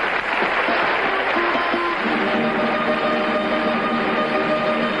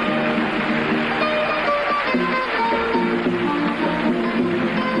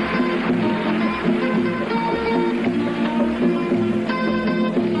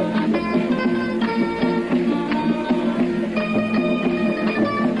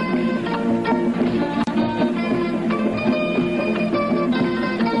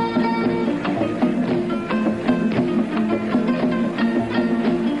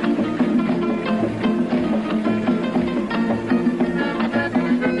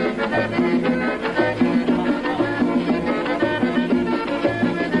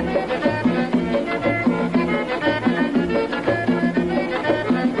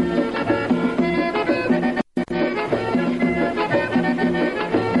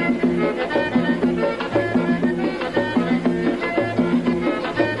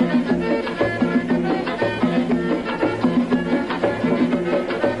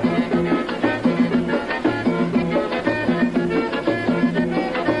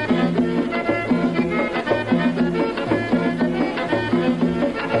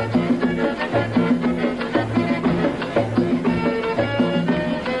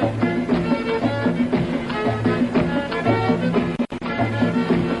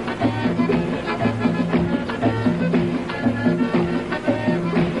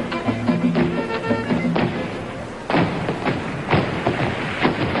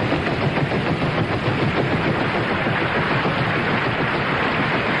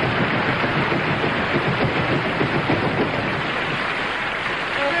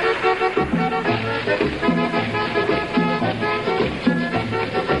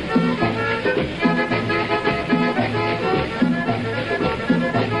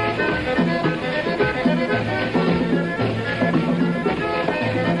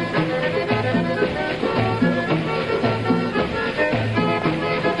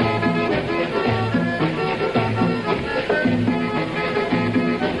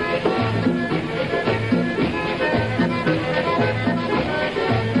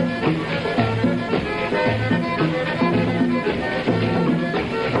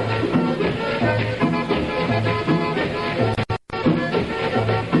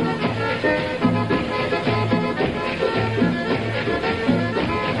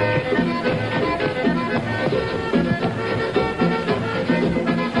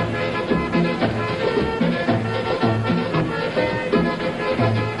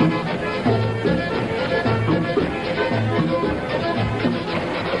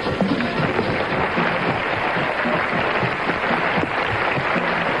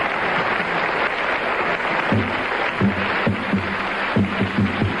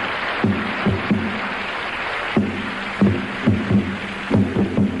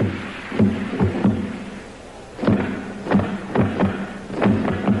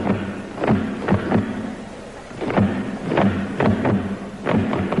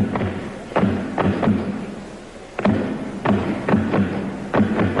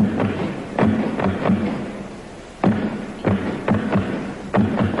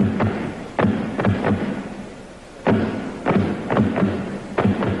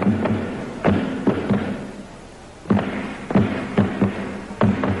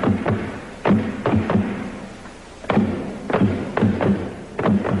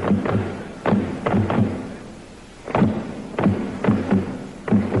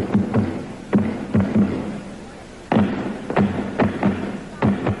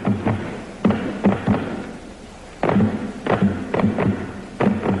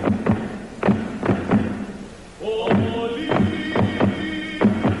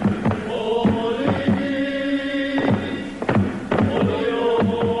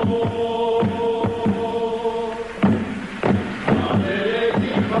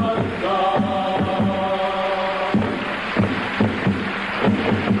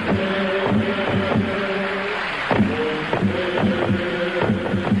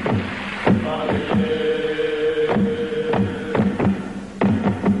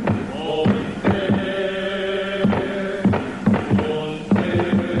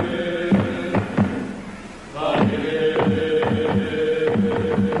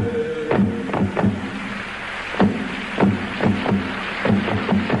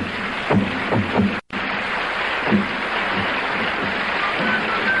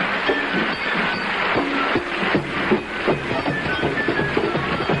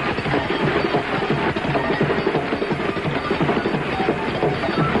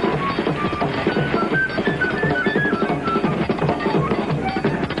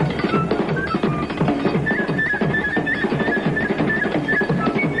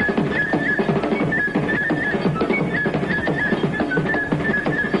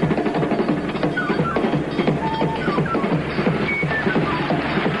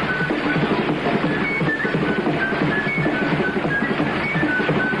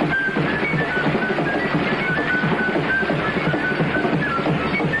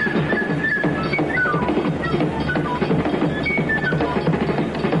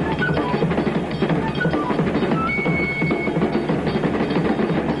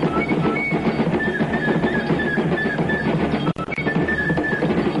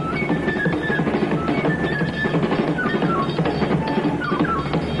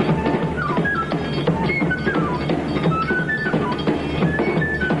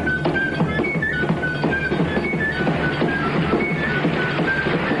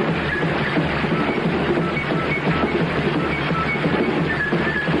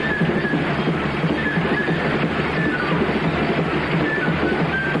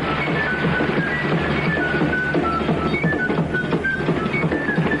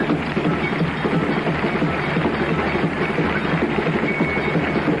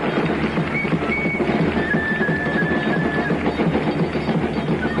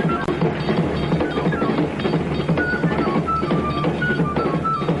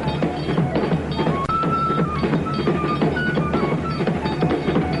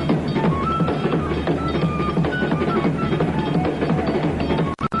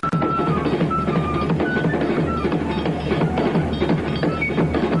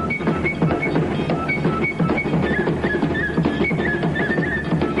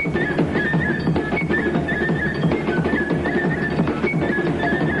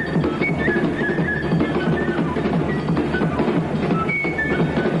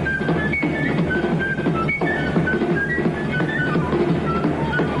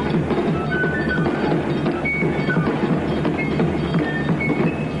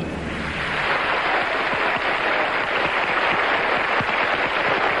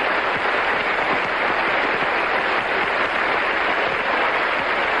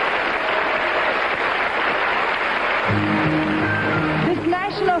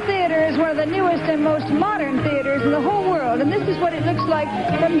 modern theaters in the whole world, and this is what it looks like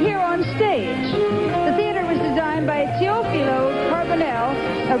from here on stage. The theater was designed by Teofilo Carbonell,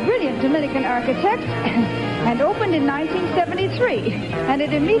 a brilliant Dominican architect, and opened in 1973, and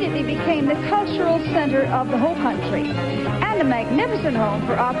it immediately became the cultural center of the whole country, and a magnificent home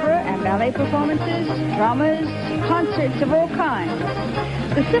for opera and ballet performances, dramas, concerts of all kinds.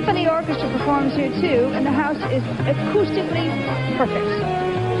 The symphony orchestra performs here too, and the house is acoustically perfect.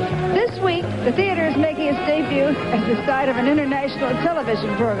 This week, the theater is making its debut as the site of an international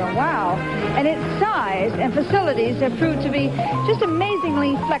television program. Wow. And its size and facilities have proved to be just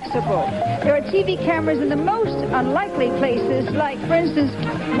amazingly flexible. There are TV cameras in the most unlikely places, like, for instance,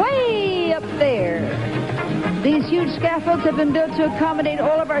 way up there. These huge scaffolds have been built to accommodate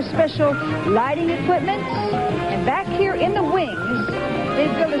all of our special lighting equipment. And back here in the wings,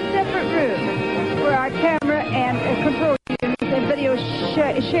 they've built a separate room for our camera and control units and video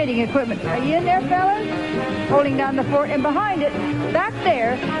shading equipment. Are you in there, fellas? Holding down the fort. And behind it, back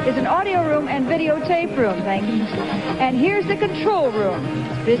there, is an audio room and videotape room. Thank you. And here's the control room.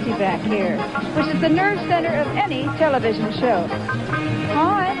 It's busy back here, which is the nerve center of any television show.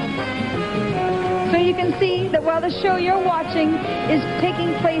 All right. So you can see that while the show you're watching is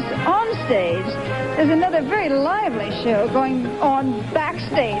taking place on stage, there's another very lively show going on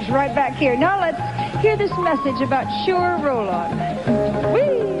backstage, right back here. Now let's hear this message about sure roll-on.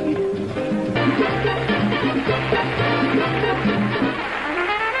 Whee!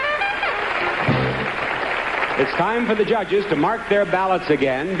 It's time for the judges to mark their ballots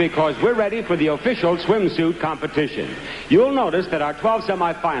again because we're ready for the official swimsuit competition. You'll notice that our 12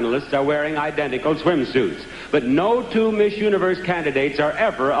 semi-finalists are wearing identical swimsuits, but no two Miss Universe candidates are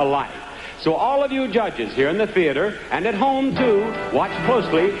ever alike. So all of you judges here in the theater and at home, too, watch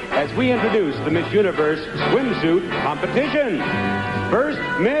closely as we introduce the Miss Universe swimsuit competition. First,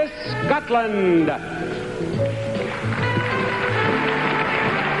 Miss Scotland.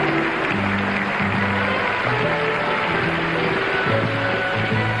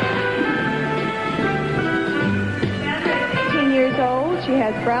 She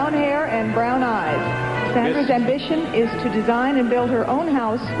has brown hair and brown eyes. Sandra's ambition is to design and build her own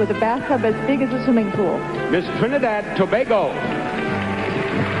house with a bathtub as big as a swimming pool. Miss Trinidad Tobago.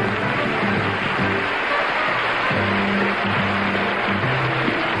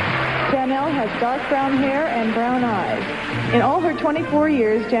 Janelle has dark brown hair and brown eyes. In all her 24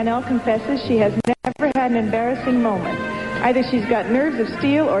 years, Janelle confesses she has never had an embarrassing moment. Either she's got nerves of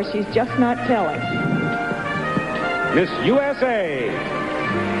steel or she's just not telling. Miss U.S.A.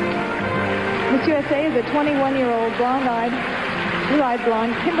 Miss U.S.A. is a 21-year-old blue-eyed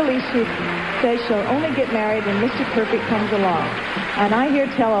blonde. Kimberly says she'll only get married when Mr. Perfect comes along. And I hear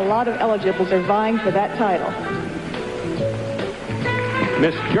tell a lot of eligibles are vying for that title.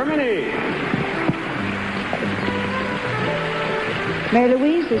 Miss Germany.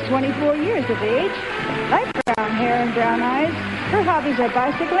 Marie-Luise is 24 years of age, light brown hair and brown eyes. Her hobbies are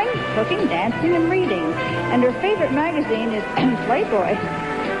bicycling, cooking, dancing, and reading. And her favorite magazine is Playboy.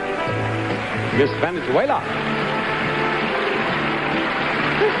 Miss Venezuela.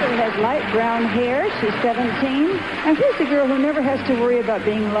 Crystal has light brown hair. She's 17. And here's a girl who never has to worry about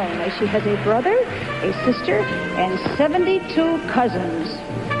being lonely. She has a brother, a sister, and 72 cousins.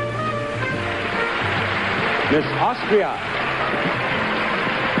 Miss Austria.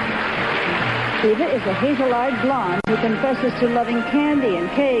 Eva is a hazel-eyed blonde who confesses to loving candy and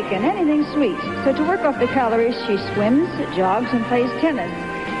cake and anything sweet. So to work off the calories, she swims, jogs, and plays tennis.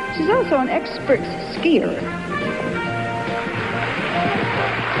 She's also an expert skier.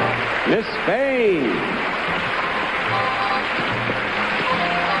 Miss Spain.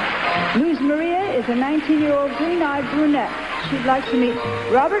 Luz Maria is a 19-year-old green-eyed brunette. She'd like to meet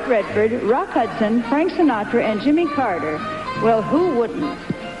Robert Redford, Rock Hudson, Frank Sinatra, and Jimmy Carter. Well, who wouldn't?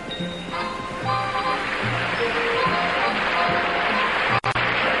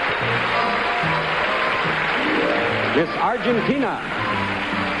 Miss Argentina.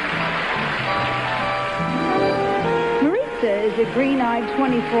 Maritza is a green-eyed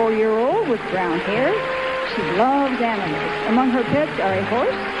 24-year-old with brown hair. She loves animals. Among her pets are a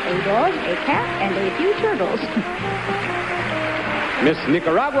horse, a dog, a cat, and a few turtles. Miss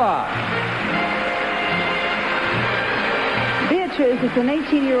Nicaragua. Beatriz is an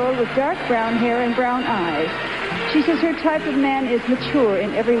 18-year-old with dark brown hair and brown eyes. She says her type of man is mature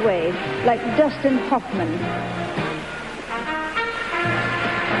in every way, like Dustin Hoffman.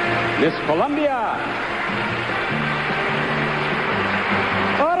 Miss Colombia.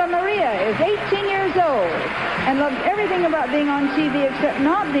 Aurora Maria is 18 years old, and loves everything about being on TV except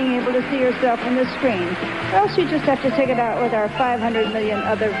not being able to see herself on the screen. Or else you just have to take it out with our 500 million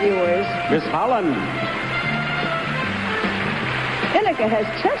other viewers. Miss Holland. Ineke has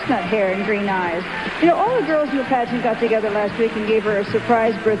chestnut hair and green eyes. You know, all the girls in the pageant got together last week and gave her a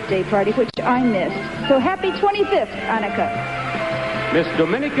surprise birthday party, which I missed. So happy 25th, Ineke. Miss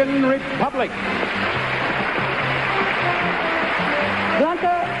Dominican Republic.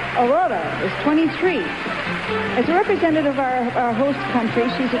 Blanca Aurora is 23. As a representative of our host country,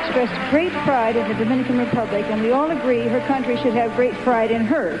 she's expressed great pride in the Dominican Republic, and we all agree her country should have great pride in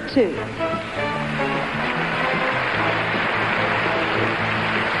her, too.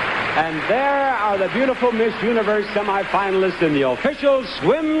 And there are the beautiful Miss Universe semi-finalists in the official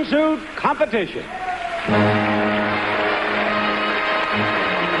swimsuit competition.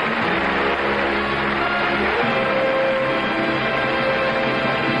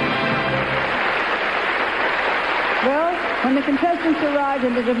 When the contestants arrived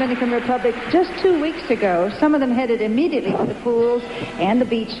in the Dominican Republic just 2 weeks ago, some of them headed immediately to the pools and the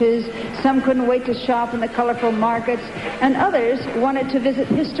beaches. Some couldn't wait to shop in the colorful markets, and others wanted to visit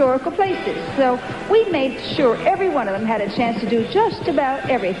historical places. So we made sure every one of them had a chance to do just about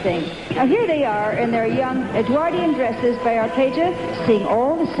everything. Now here they are in their young Edwardian dresses by Arpegia, seeing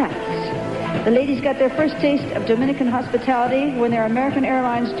all the sights. The ladies got their first taste of Dominican hospitality when their American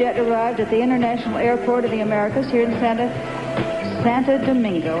Airlines jet arrived at the International Airport of the Americas here in Santo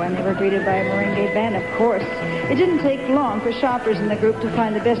Domingo, and they were greeted by a merengue band, of course. It didn't take long for shoppers in the group to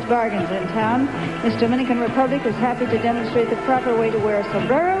find the best bargains in town. Miss Dominican Republic was happy to demonstrate the proper way to wear a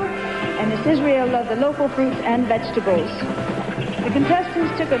sombrero, and Miss Israel loved the local fruits and vegetables. The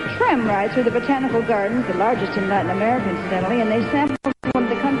contestants took a tram ride through the botanical gardens, the largest in Latin America, incidentally, and they sampled one of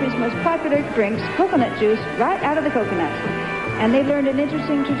the country's most popular drinks, coconut juice, right out of the coconut. And they learned an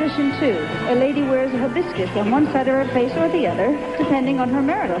interesting tradition, too. A lady wears a hibiscus on one side of her face or the other, depending on her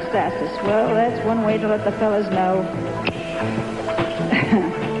marital status. Well, that's one way to let the fellas know.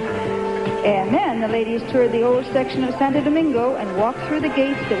 And then the ladies toured the old section of Santo Domingo and walked through the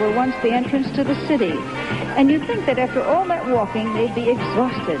gates that were once the entrance to the city. And you'd think that after all that walking, they'd be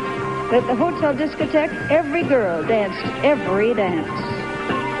exhausted. But at the hotel discotheque, every girl danced every dance.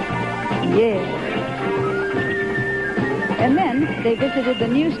 Yeah. And then they visited the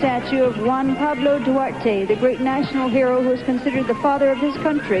new statue of Juan Pablo Duarte, the great national hero who is considered the father of his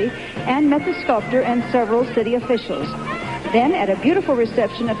country, and met the sculptor and several city officials. Then, at a beautiful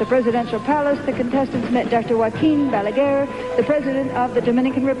reception at the presidential palace, the contestants met Dr. Joaquin Balaguer, the president of the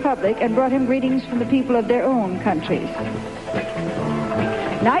Dominican Republic, and brought him greetings from the people of their own countries.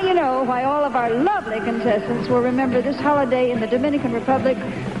 Now you know why all of our lovely contestants will remember this holiday in the Dominican Republic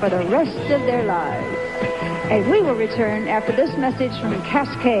for the rest of their lives. And we will return after this message from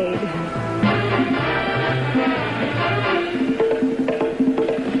Cascade.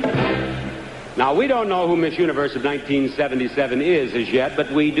 Now, we don't know who Miss Universe of 1977 is as yet,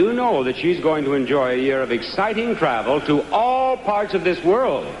 but we do know that she's going to enjoy a year of exciting travel to all parts of this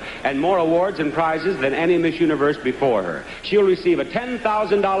world and more awards and prizes than any Miss Universe before her. She'll receive a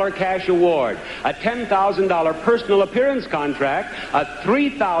 $10,000 cash award, a $10,000 personal appearance contract, a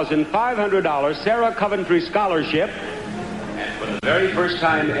 $3,500 Sarah Coventry scholarship, and for the very first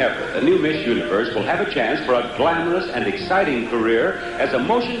time ever, the new Miss Universe will have a chance for a glamorous and exciting career as a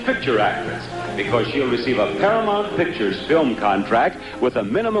motion picture actress, because she'll receive a Paramount Pictures film contract with a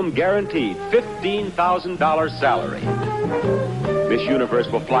minimum guaranteed $15,000 salary. Miss Universe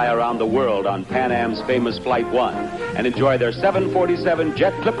will fly around the world on Pan Am's famous Flight 1 and enjoy their 747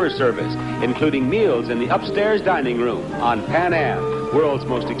 jet clipper service, including meals in the upstairs dining room on Pan Am, world's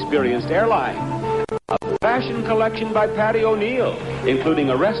most experienced airline. A fashion collection by Patty O'Neill, including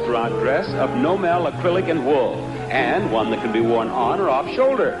a restaurant dress of Nomel acrylic and wool, and one that can be worn on or off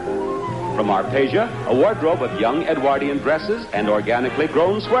shoulder. From Arpegia, a wardrobe of young Edwardian dresses and organically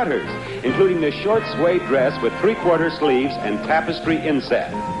grown sweaters, including this short suede dress with three-quarter sleeves and tapestry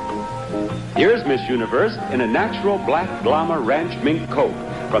inset. Here's Miss Universe in a natural black glamour ranch mink coat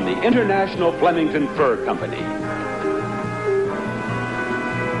from the International Flemington Fur Company.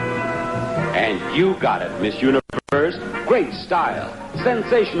 And you got it, Miss Universe. Great style,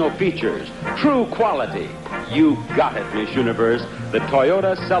 sensational features, true quality. You got it, Miss Universe. The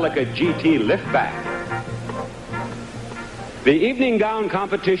Toyota Celica GT Liftback. The evening gown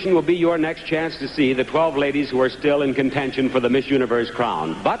competition will be your next chance to see the 12 ladies who are still in contention for the Miss Universe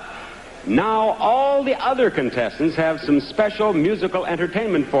crown. But now all the other contestants have some special musical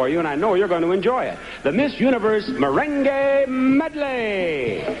entertainment for you, and I know you're going to enjoy it. The Miss Universe Merengue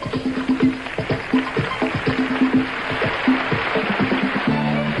Medley.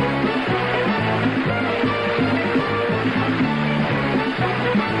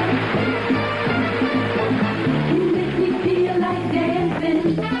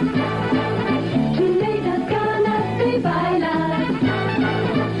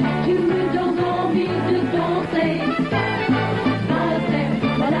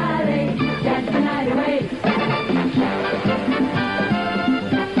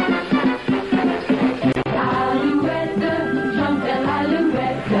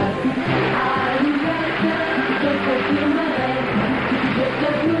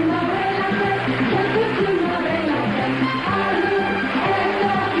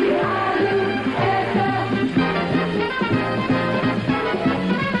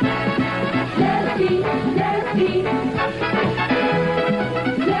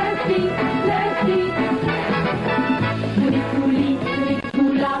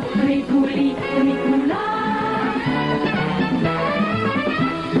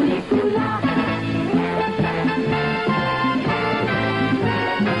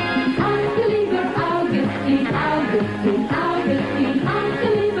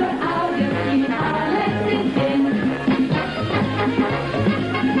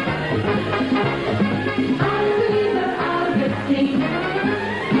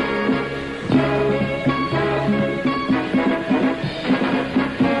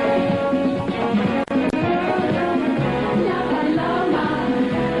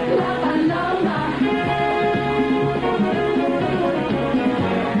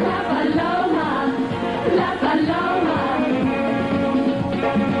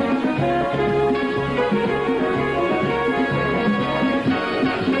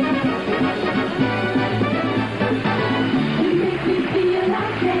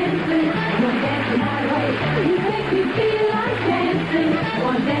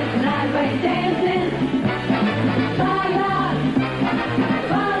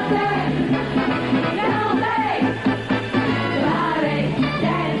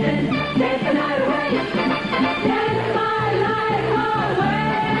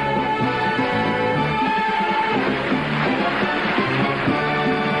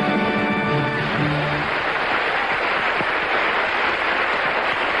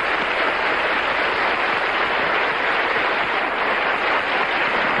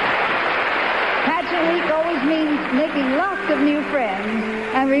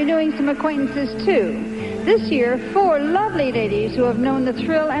 and renewing some acquaintances, too. This year, 4 lovely ladies who have known the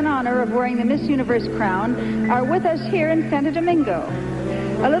thrill and honor of wearing the Miss Universe crown are with us here in Santo Domingo.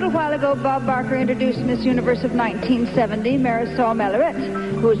 A little while ago, Bob Barker introduced Miss Universe of 1970, Marisol Melleret,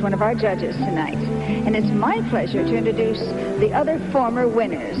 who is one of our judges tonight. And it's my pleasure to introduce the other former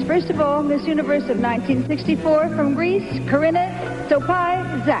winners. First of all, Miss Universe of 1964 from Greece, Karina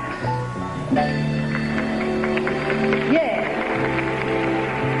Topai Zaks. Yeah.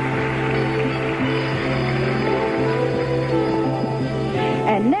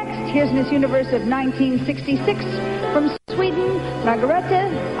 And next, here's Miss Universe of 1966 from Sweden, Margareta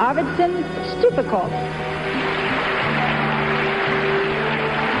Arvidsson Stupakov.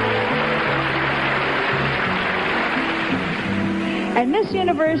 And Miss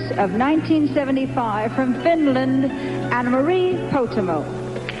Universe of 1975 from Finland, Anna-Marie Potamo.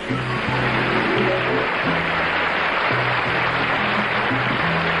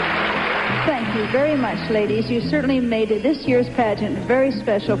 Thank you very much, ladies. You certainly made this year's pageant very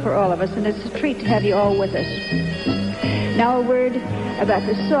special for all of us, and it's a treat to have you all with us. Now a word about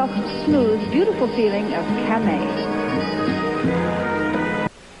the soft, smooth, beautiful feeling of Camay.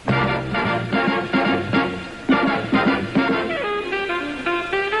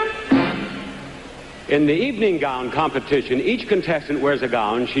 In the evening gown competition, each contestant wears a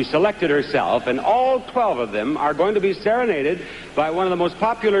gown she selected herself, and all 12 of them are going to be serenaded by one of the most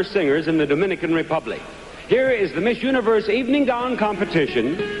popular singers in the Dominican Republic. Here is the Miss Universe evening gown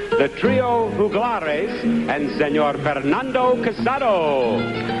competition, the trio Juglares and Senor Fernando Casado.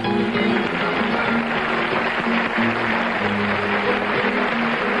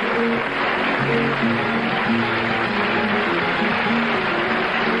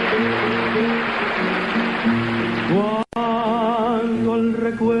 Cuando el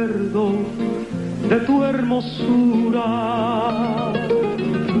recuerdo de tu hermosura,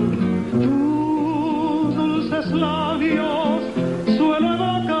 tus dulces labios suelo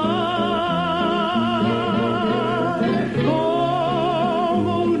evocar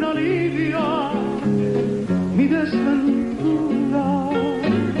como un alivio mi desventura.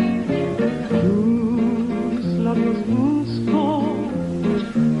 Tus labios busco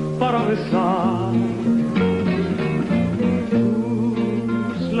para besar.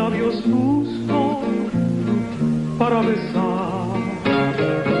 Labios busco para besar.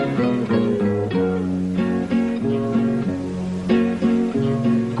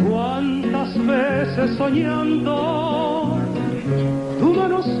 Cuántas veces soñando tu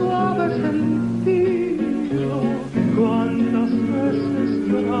mano suave sentido, cuántas veces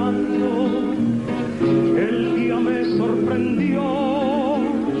llorando el día me sorprendió,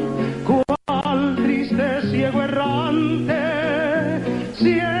 cuál triste ciego errante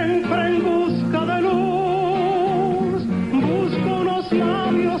siempre en busca de luz, busco unos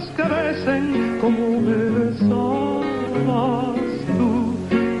labios que besen como me besabas tú,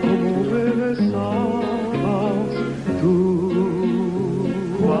 como me besabas tú.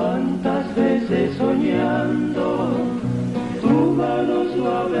 Cuántas veces soñando tu mano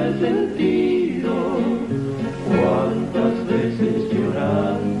suave sentido, cuántas veces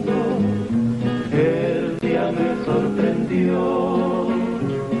llorando el día me sorprendió.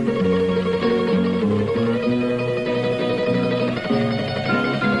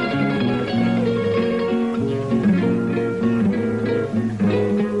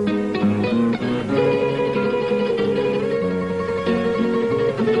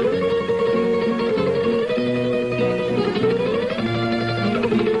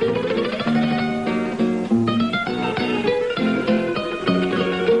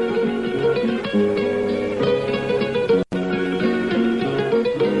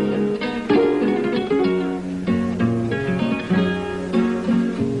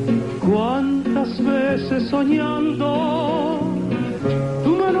 Soñando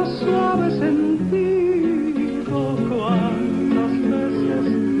tu mano suave sentido, cuántas veces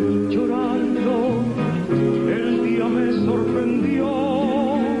llorando el día me sorprendió,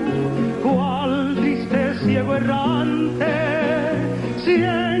 cuál triste ciego errante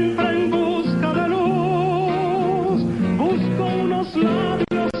siempre en busca de luz, busco unos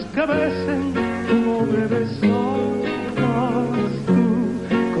labios que besen como me besabas tú,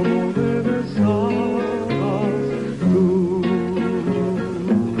 como me besabas.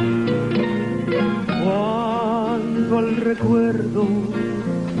 El recuerdo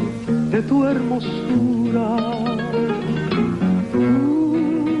de tu hermosura,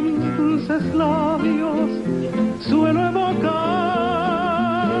 tus dulces labios suelo evocar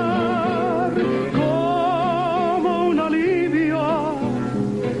como un alivio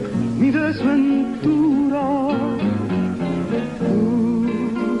mi desventura.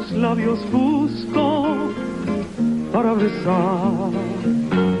 labios busco para besar.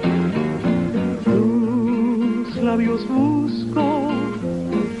 Tus labios busco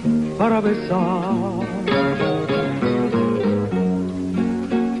para besar.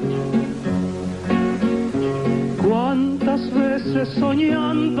 Cuántas veces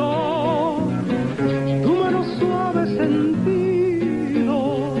soñando tu mano suave sentido,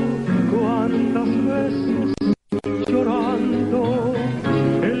 cuántas veces llorando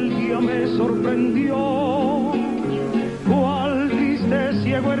el día me sorprendió, cual triste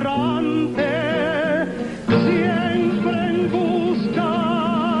ciego errante siempre en busca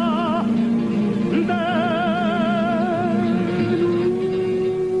de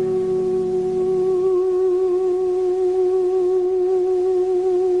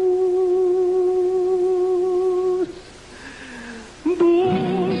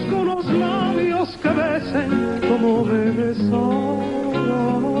como me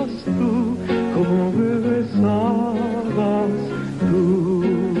besabas tú, como me besabas tú.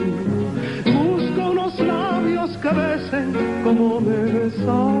 Busco unos labios que besen como me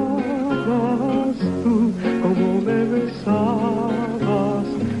besabas tú, como me besabas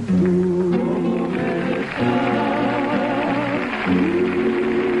tú.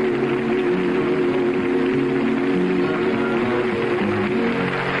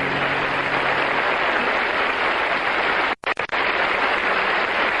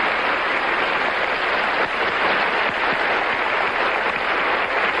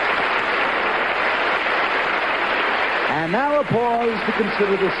 And now a pause to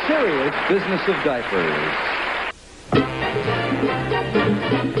consider the serious business of diapers.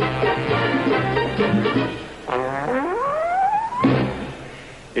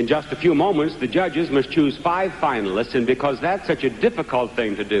 In just a few moments, the judges must choose 5 finalists, and because that's such a difficult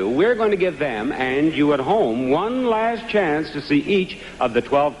thing to do, we're going to give them, and you at home, one last chance to see each of the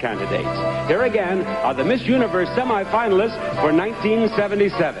 12 candidates. Here again are the Miss Universe semi-finalists for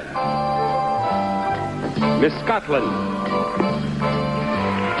 1977. Miss Scotland. Miss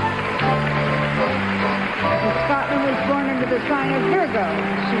Scotland was born under the sign of Virgo.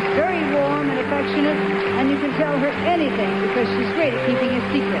 She's very warm and affectionate, and you can tell her anything because she's great at keeping a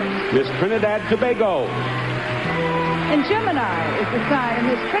secret. Miss Trinidad Tobago. And Gemini is the sign of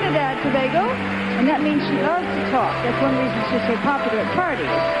Miss Trinidad Tobago, and that means she loves to talk. That's one reason she's so popular at parties.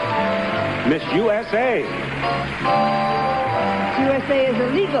 Miss U.S.A. U.S.A. is a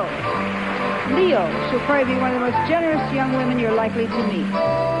Leo. She'll probably be one of the most generous young women you're likely to meet.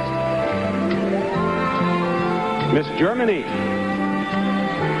 Miss Germany.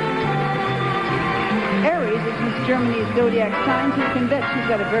 Aries is Miss Germany's zodiac sign, so you can bet she's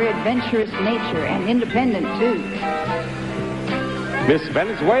got a very adventurous nature and independent, too. Miss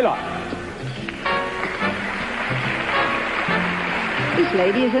Venezuela. This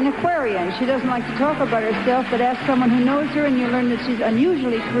lady is an Aquarian. She doesn't like to talk about herself, but ask someone who knows her and you'll learn that she's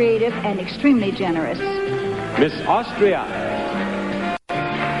unusually creative and extremely generous. Miss Austria.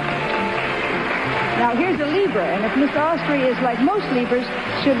 Now, here's a Libra, and if Miss Austria is like most Libras,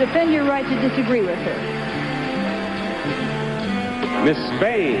 she'll defend your right to disagree with her. Miss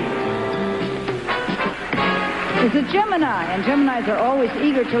Spain. Is a Gemini, and Geminis are always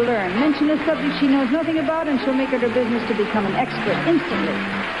eager to learn. Mention a subject she knows nothing about, and she'll make it her business to become an expert instantly.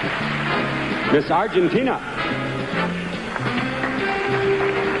 Miss Argentina.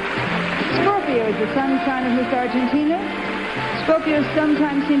 Scorpio is the sun sign of Miss Argentina. Scorpios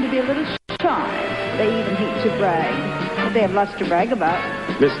sometimes seem to be a little shy. They even hate to brag, but they have lots to brag about.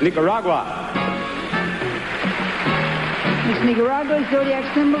 Miss Nicaragua. Miss Nicaragua's zodiac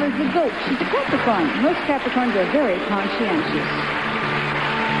symbol is the goat. She's a Capricorn. Most Capricorns are very conscientious.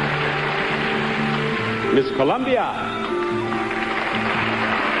 Miss Colombia.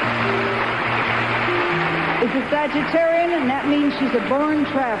 Is a Sagittarian, and that means she's a born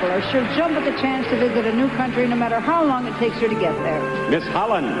traveler. She'll jump at the chance to visit a new country no matter how long it takes her to get there. Miss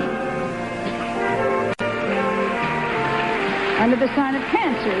Holland. Under the sign of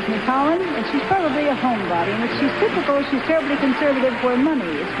Cancer is Miss Holland, and she's probably a homebody. And if she's typical, she's terribly conservative where money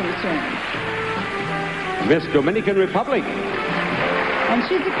is concerned. Miss Dominican Republic. And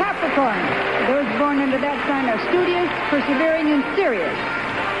she's a Capricorn. Those born under that sign are studious, persevering, and serious.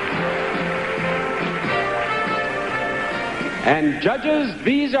 And judges,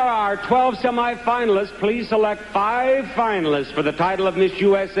 these are our 12 semi-finalists. Please select 5 finalists for the title of Miss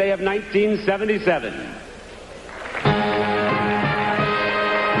USA of 1977.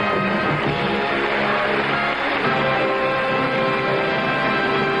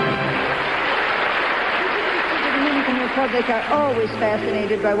 public are always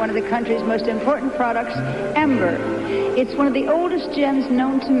fascinated by one of the country's most important products, amber. It's one of the oldest gems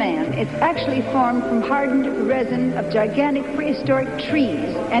known to man. It's actually formed from hardened resin of gigantic prehistoric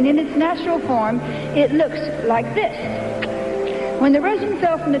trees, and in its natural form, it looks like this. When the resin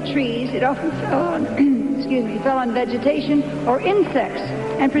fell from the trees, it often fell on, fell on vegetation or insects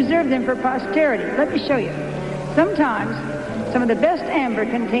and preserved them for posterity. Let me show you. Sometimes, some of the best amber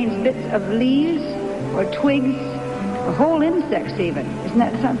contains bits of leaves or twigs or whole insects even. Isn't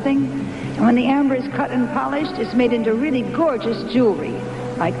that something? And when the amber is cut and polished, it's made into really gorgeous jewelry,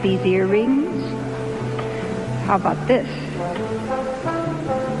 like these earrings. How about this?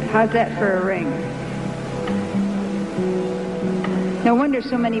 How's that for a ring? No wonder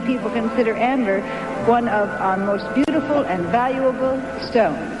so many people consider amber one of our most beautiful and valuable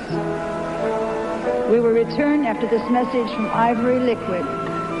stones. We will return after this message from Ivory Liquid.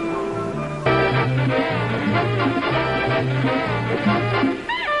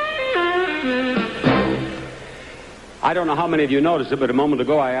 I don't know how many of you noticed it, but a moment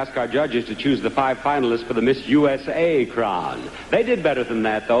ago I asked our judges to choose the 5 finalists for the Miss U.S.A. crown. They did better than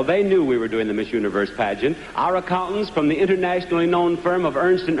that, though. They knew we were doing the Miss Universe pageant. Our accountants from the internationally known firm of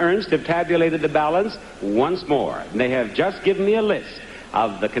Ernst & Ernst have tabulated the balance once more. And they have just given me a list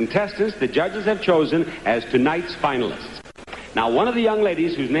of the contestants the judges have chosen as tonight's finalists. Now, one of the young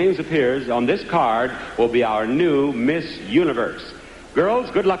ladies whose names appears on this card will be our new Miss Universe.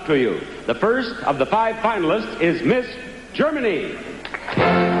 Girls, good luck to you. The first of the 5 finalists is Miss Germany.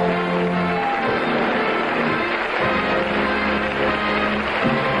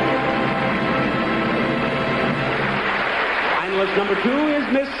 Finalist number 2 is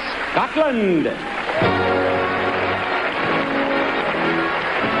Miss Scotland.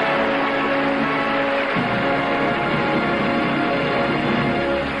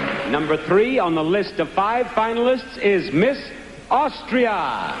 Number 3 on the list of 5 finalists is Miss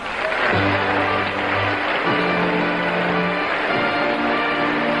Austria.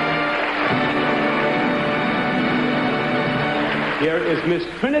 Here is Miss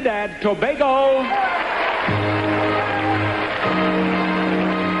Trinidad Tobago.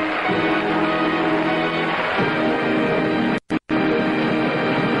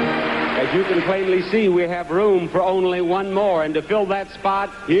 As you can plainly see, we have room for only one more, and to fill that spot,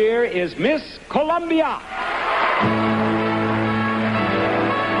 here is Miss Colombia.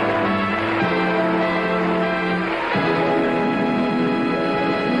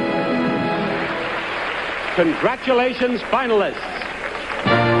 Congratulations, finalists.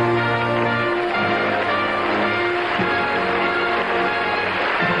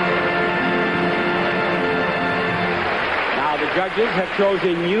 Now the judges have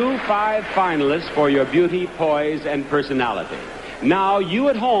chosen you 5 finalists for your beauty, poise, and personality. Now you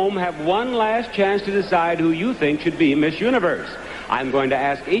at home have one last chance to decide who you think should be Miss Universe. I'm going to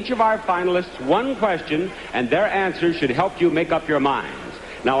ask each of our finalists one question, and their answers should help you make up your minds.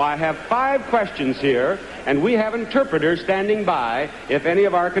 Now, I have 5 questions here, and we have interpreters standing by if any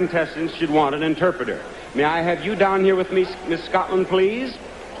of our contestants should want an interpreter. May I have you down here with me, Miss Scotland, please?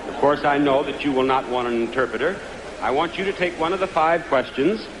 Of course, I know that you will not want an interpreter. I want you to take one of the 5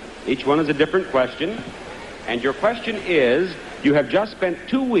 questions. Each one is a different question. And your question is, you have just spent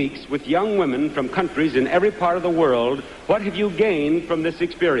 2 weeks with young women from countries in every part of the world. What have you gained from this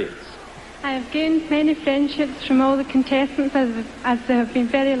experience? I have gained many friendships from all the contestants as they have been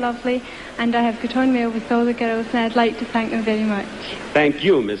very lovely, and I have got on well with all the girls, and I'd like to thank them very much. Thank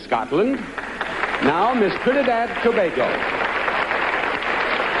you, Miss Scotland. Now, Miss Trinidad Tobago.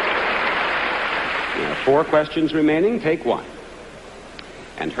 We have 4 questions remaining. Take one.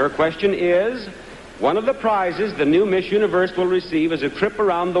 And her question is, one of the prizes the new Miss Universe will receive is a trip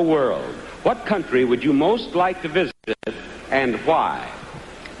around the world. What country would you most like to visit, and why?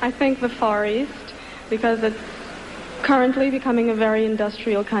 I think the Far East, because it's currently becoming a very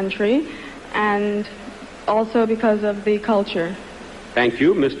industrial country, and also because of the culture. Thank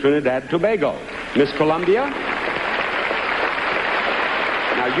you, Miss Trinidad Tobago. Miss Colombia?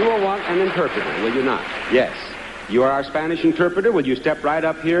 Now, you will want an interpreter, will you not? Yes. You are our Spanish interpreter. Will you step right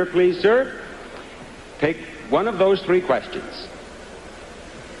up here, please, sir? Take one of those 3 questions.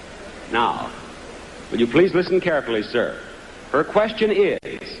 Now, will you please listen carefully, sir? Her question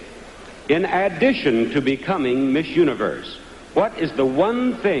is, in addition to becoming Miss Universe, what is the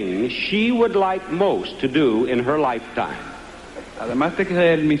one thing she would like most to do in her lifetime? Además de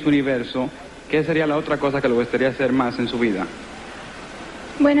ser Miss Universo, ¿qué sería la otra cosa que le gustaría hacer más en su vida?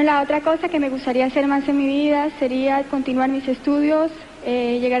 Bueno, la otra cosa que me gustaría hacer más en mi vida sería continuar mis estudios,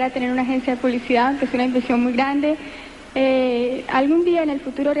 llegar a tener una agencia de publicidad, que es una inversión muy grande, Algún día en el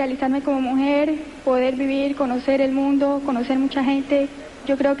futuro realizarme como mujer, poder vivir, conocer el mundo, conocer mucha gente.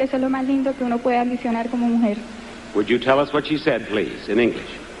 Yo creo que eso es lo más lindo que uno puede ambicionar como mujer. Would you tell us what she said, please, in English?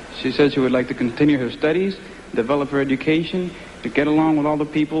 She said she would like to continue her studies, develop her education, to get along with all the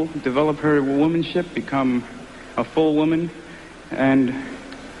people, develop her womanship, become a full woman, and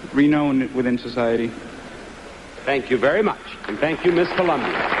renowned within society. Thank you very much. And thank you, Miss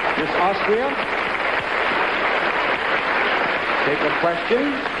Colombia. Miss Austria? Take a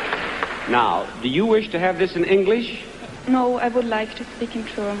question. Now, do you wish to have this in English? No, I would like to speak in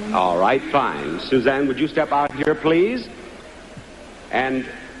German. All right, fine. Suzanne, would you step out here, please? And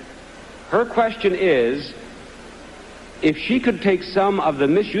her question is, if she could take some of the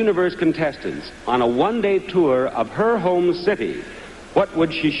Miss Universe contestants on a one-day tour of her home city, what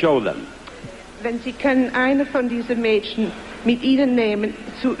would she show them? Wenn Sie können eine von diesen Mädchen mit Ihnen nehmen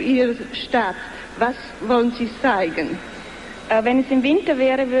zu Ihrer Stadt, was wollen Sie zeigen? Wenn es im Winter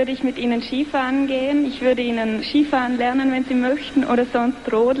wäre, würde ich mit Ihnen Skifahren gehen. Ich würde Ihnen Skifahren lernen, wenn Sie möchten, oder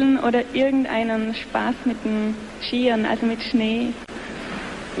sonst rodeln oder irgendeinen Spaß mit den Skiern, also mit Schnee.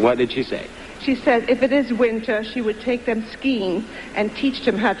 What did she say? She said if it is winter, she would take them skiing and teach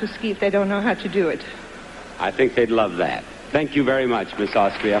them how to ski if they don't know how to do it. I think they'd love that. Thank you very much, Miss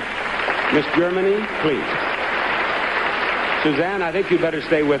Austria. Miss Germany, please. Suzanne, I think you'd better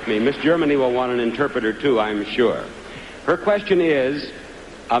stay with me. Miss Germany will want an interpreter too, I'm sure. Her question is,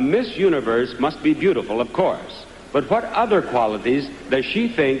 a Miss Universe must be beautiful, of course, but what other qualities does she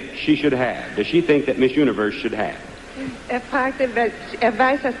think she should have? Does she think that Miss Universe should have? Fragte,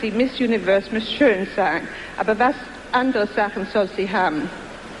 weiß, dass die Miss Universe muss schön sein, aber was andere Sachen soll sie haben?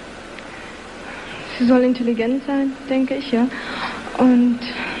 Sie soll intelligent sein, denke ich, ja. Und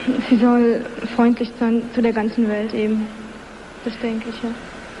sie soll freundlich sein zu der ganzen Welt eben. Das denke ich, ja.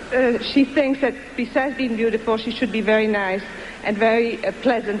 She thinks that besides being beautiful, she should be very nice and very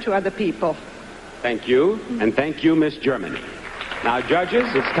pleasant to other people. Thank you, and thank you, Miss Germany. Now,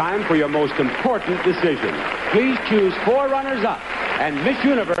 judges, it's time for your most important decision. Please choose 4 runners-up and Miss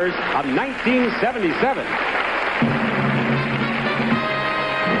Universe of 1977.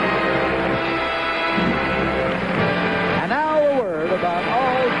 And now a word about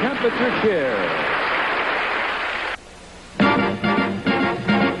all temperature cheer.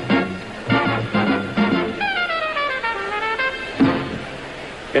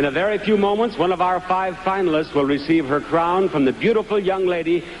 In a very few moments, one of our 5 finalists will receive her crown from the beautiful young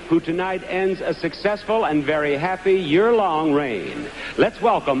lady who tonight ends a successful and very happy year-long reign. Let's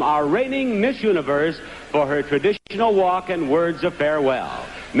welcome our reigning Miss Universe for her traditional walk and words of farewell.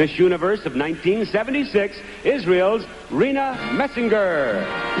 Miss Universe of 1976, Israel's Rena Messinger.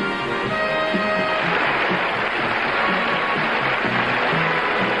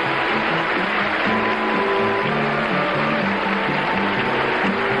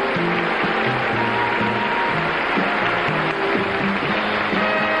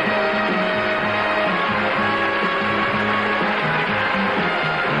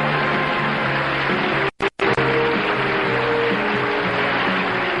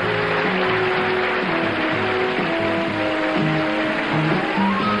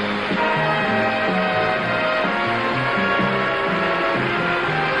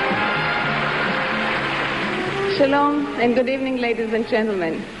 Shalom and good evening, ladies and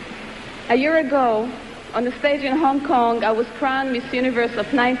gentlemen. A year ago, on the stage in Hong Kong, I was crowned Miss Universe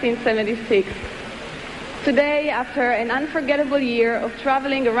of 1976. Today, after an unforgettable year of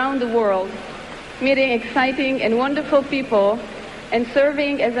traveling around the world, meeting exciting and wonderful people, and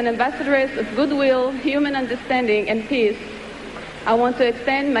serving as an ambassadoress of goodwill, human understanding, and peace, I want to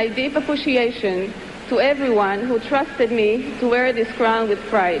extend my deep appreciation to everyone who trusted me to wear this crown with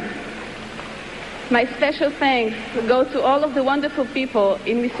pride. My special thanks go to all of the wonderful people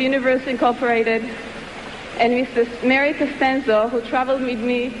in Miss Universe Incorporated and Mrs. Mary Costanzo, who traveled with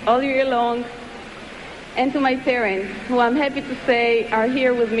me all year long, and to my parents, who I'm happy to say are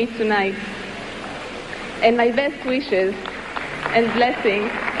here with me tonight. And my best wishes and blessings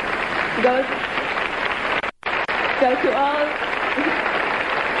go to all.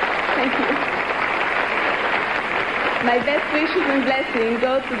 Thank you. My best wishes and blessings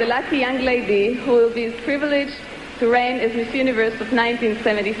go to the lucky young lady who will be privileged to reign as Miss Universe of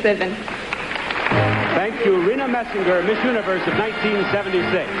 1977. Thank you, Rena Messinger, Miss Universe of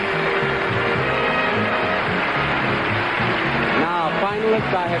 1976. Now,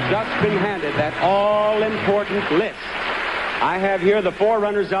 finalists, I have just been handed that all-important list. I have here the 4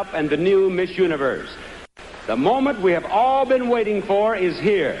 runners-up and the new Miss Universe. The moment we have all been waiting for is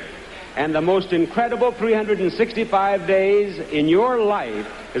here. And the most incredible 365 days in your life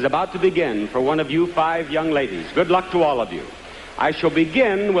is about to begin for one of you 5 young ladies. Good luck to all of you. I shall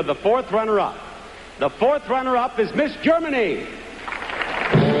begin with the 4th runner-up. The 4th runner-up is Miss Germany.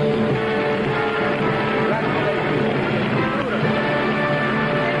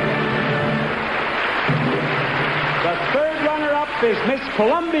 The 3rd runner-up is Miss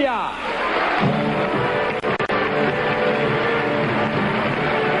Colombia.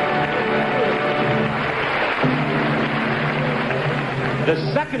 The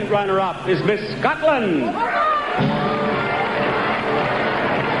 2nd runner-up is Miss Scotland.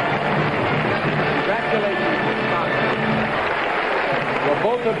 Congratulations, Miss Scotland. Well,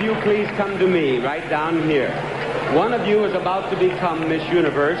 both of you please come to me right down here. One of you is about to become Miss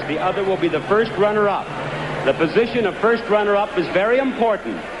Universe. The other will be the 1st runner-up. The position of 1st runner-up is very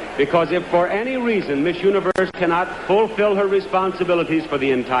important because if for any reason Miss Universe cannot fulfill her responsibilities for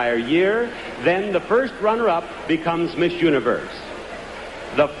the entire year, then the 1st runner-up becomes Miss Universe.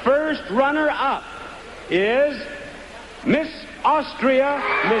 The 1st runner-up is Miss Austria.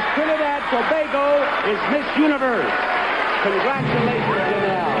 Miss Trinidad Tobago is Miss Universe. Congratulations,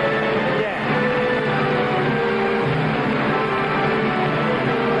 Janelle. Yes.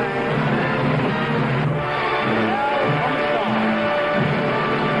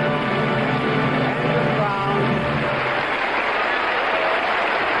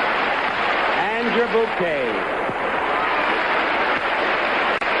 And your bouquet.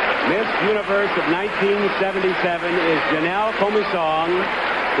 Miss Universe of 1977 is Janelle Commissiong,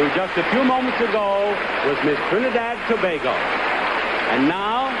 who just a few moments ago was Miss Trinidad Tobago. And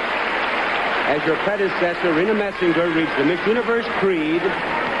now, as your predecessor, Rena Messenger, reads the Miss Universe Creed,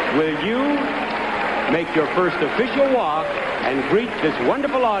 will you make your first official walk and greet this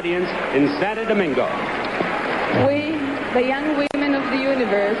wonderful audience in Santo Domingo? We, the young women of the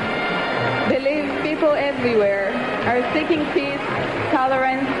universe, believe people everywhere are seeking peace,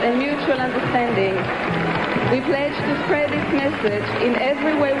 tolerance, and mutual understanding. We pledge to spread this message in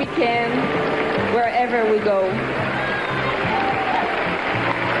every way we can, wherever we go.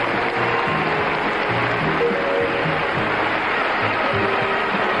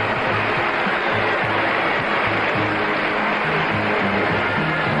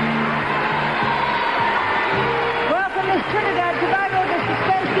 Welcome, Miss Trinidad Tobago. The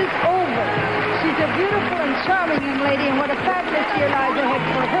suspense is over. She's a beautiful and charming young lady, and what a fabulous year lies ahead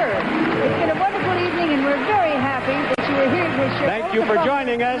for her. It's been a wonderful evening, and we're very happy that you were here to share. Thank you for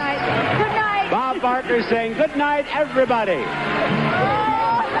joining us. Good night. Bob Barker saying good night, everybody.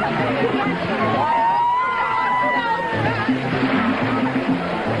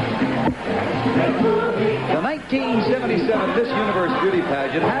 The 1977 Miss Universe Beauty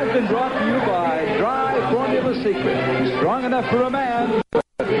Pageant has been brought to you by Dry Formula Secret. Strong enough for a man, but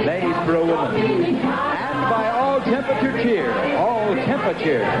made for a woman. And by All Temperature Cheer, all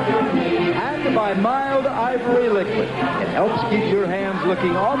temperature. And by Mild Ivory Liquid. It helps keep your hands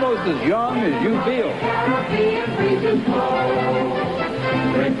looking almost as young as you feel.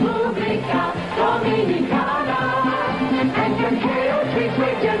 República Dominicana, and your kale treats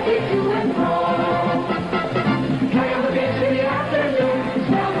way gently to and fro. Carry on the bench in the afternoon,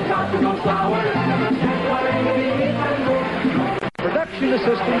 smell the tropical flowers, and whatever it is, Production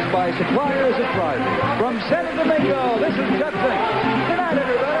assistance by Suppliers at Private. From Santo Domingo, this is Chuck Fink. Good night,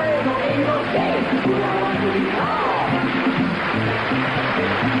 everybody.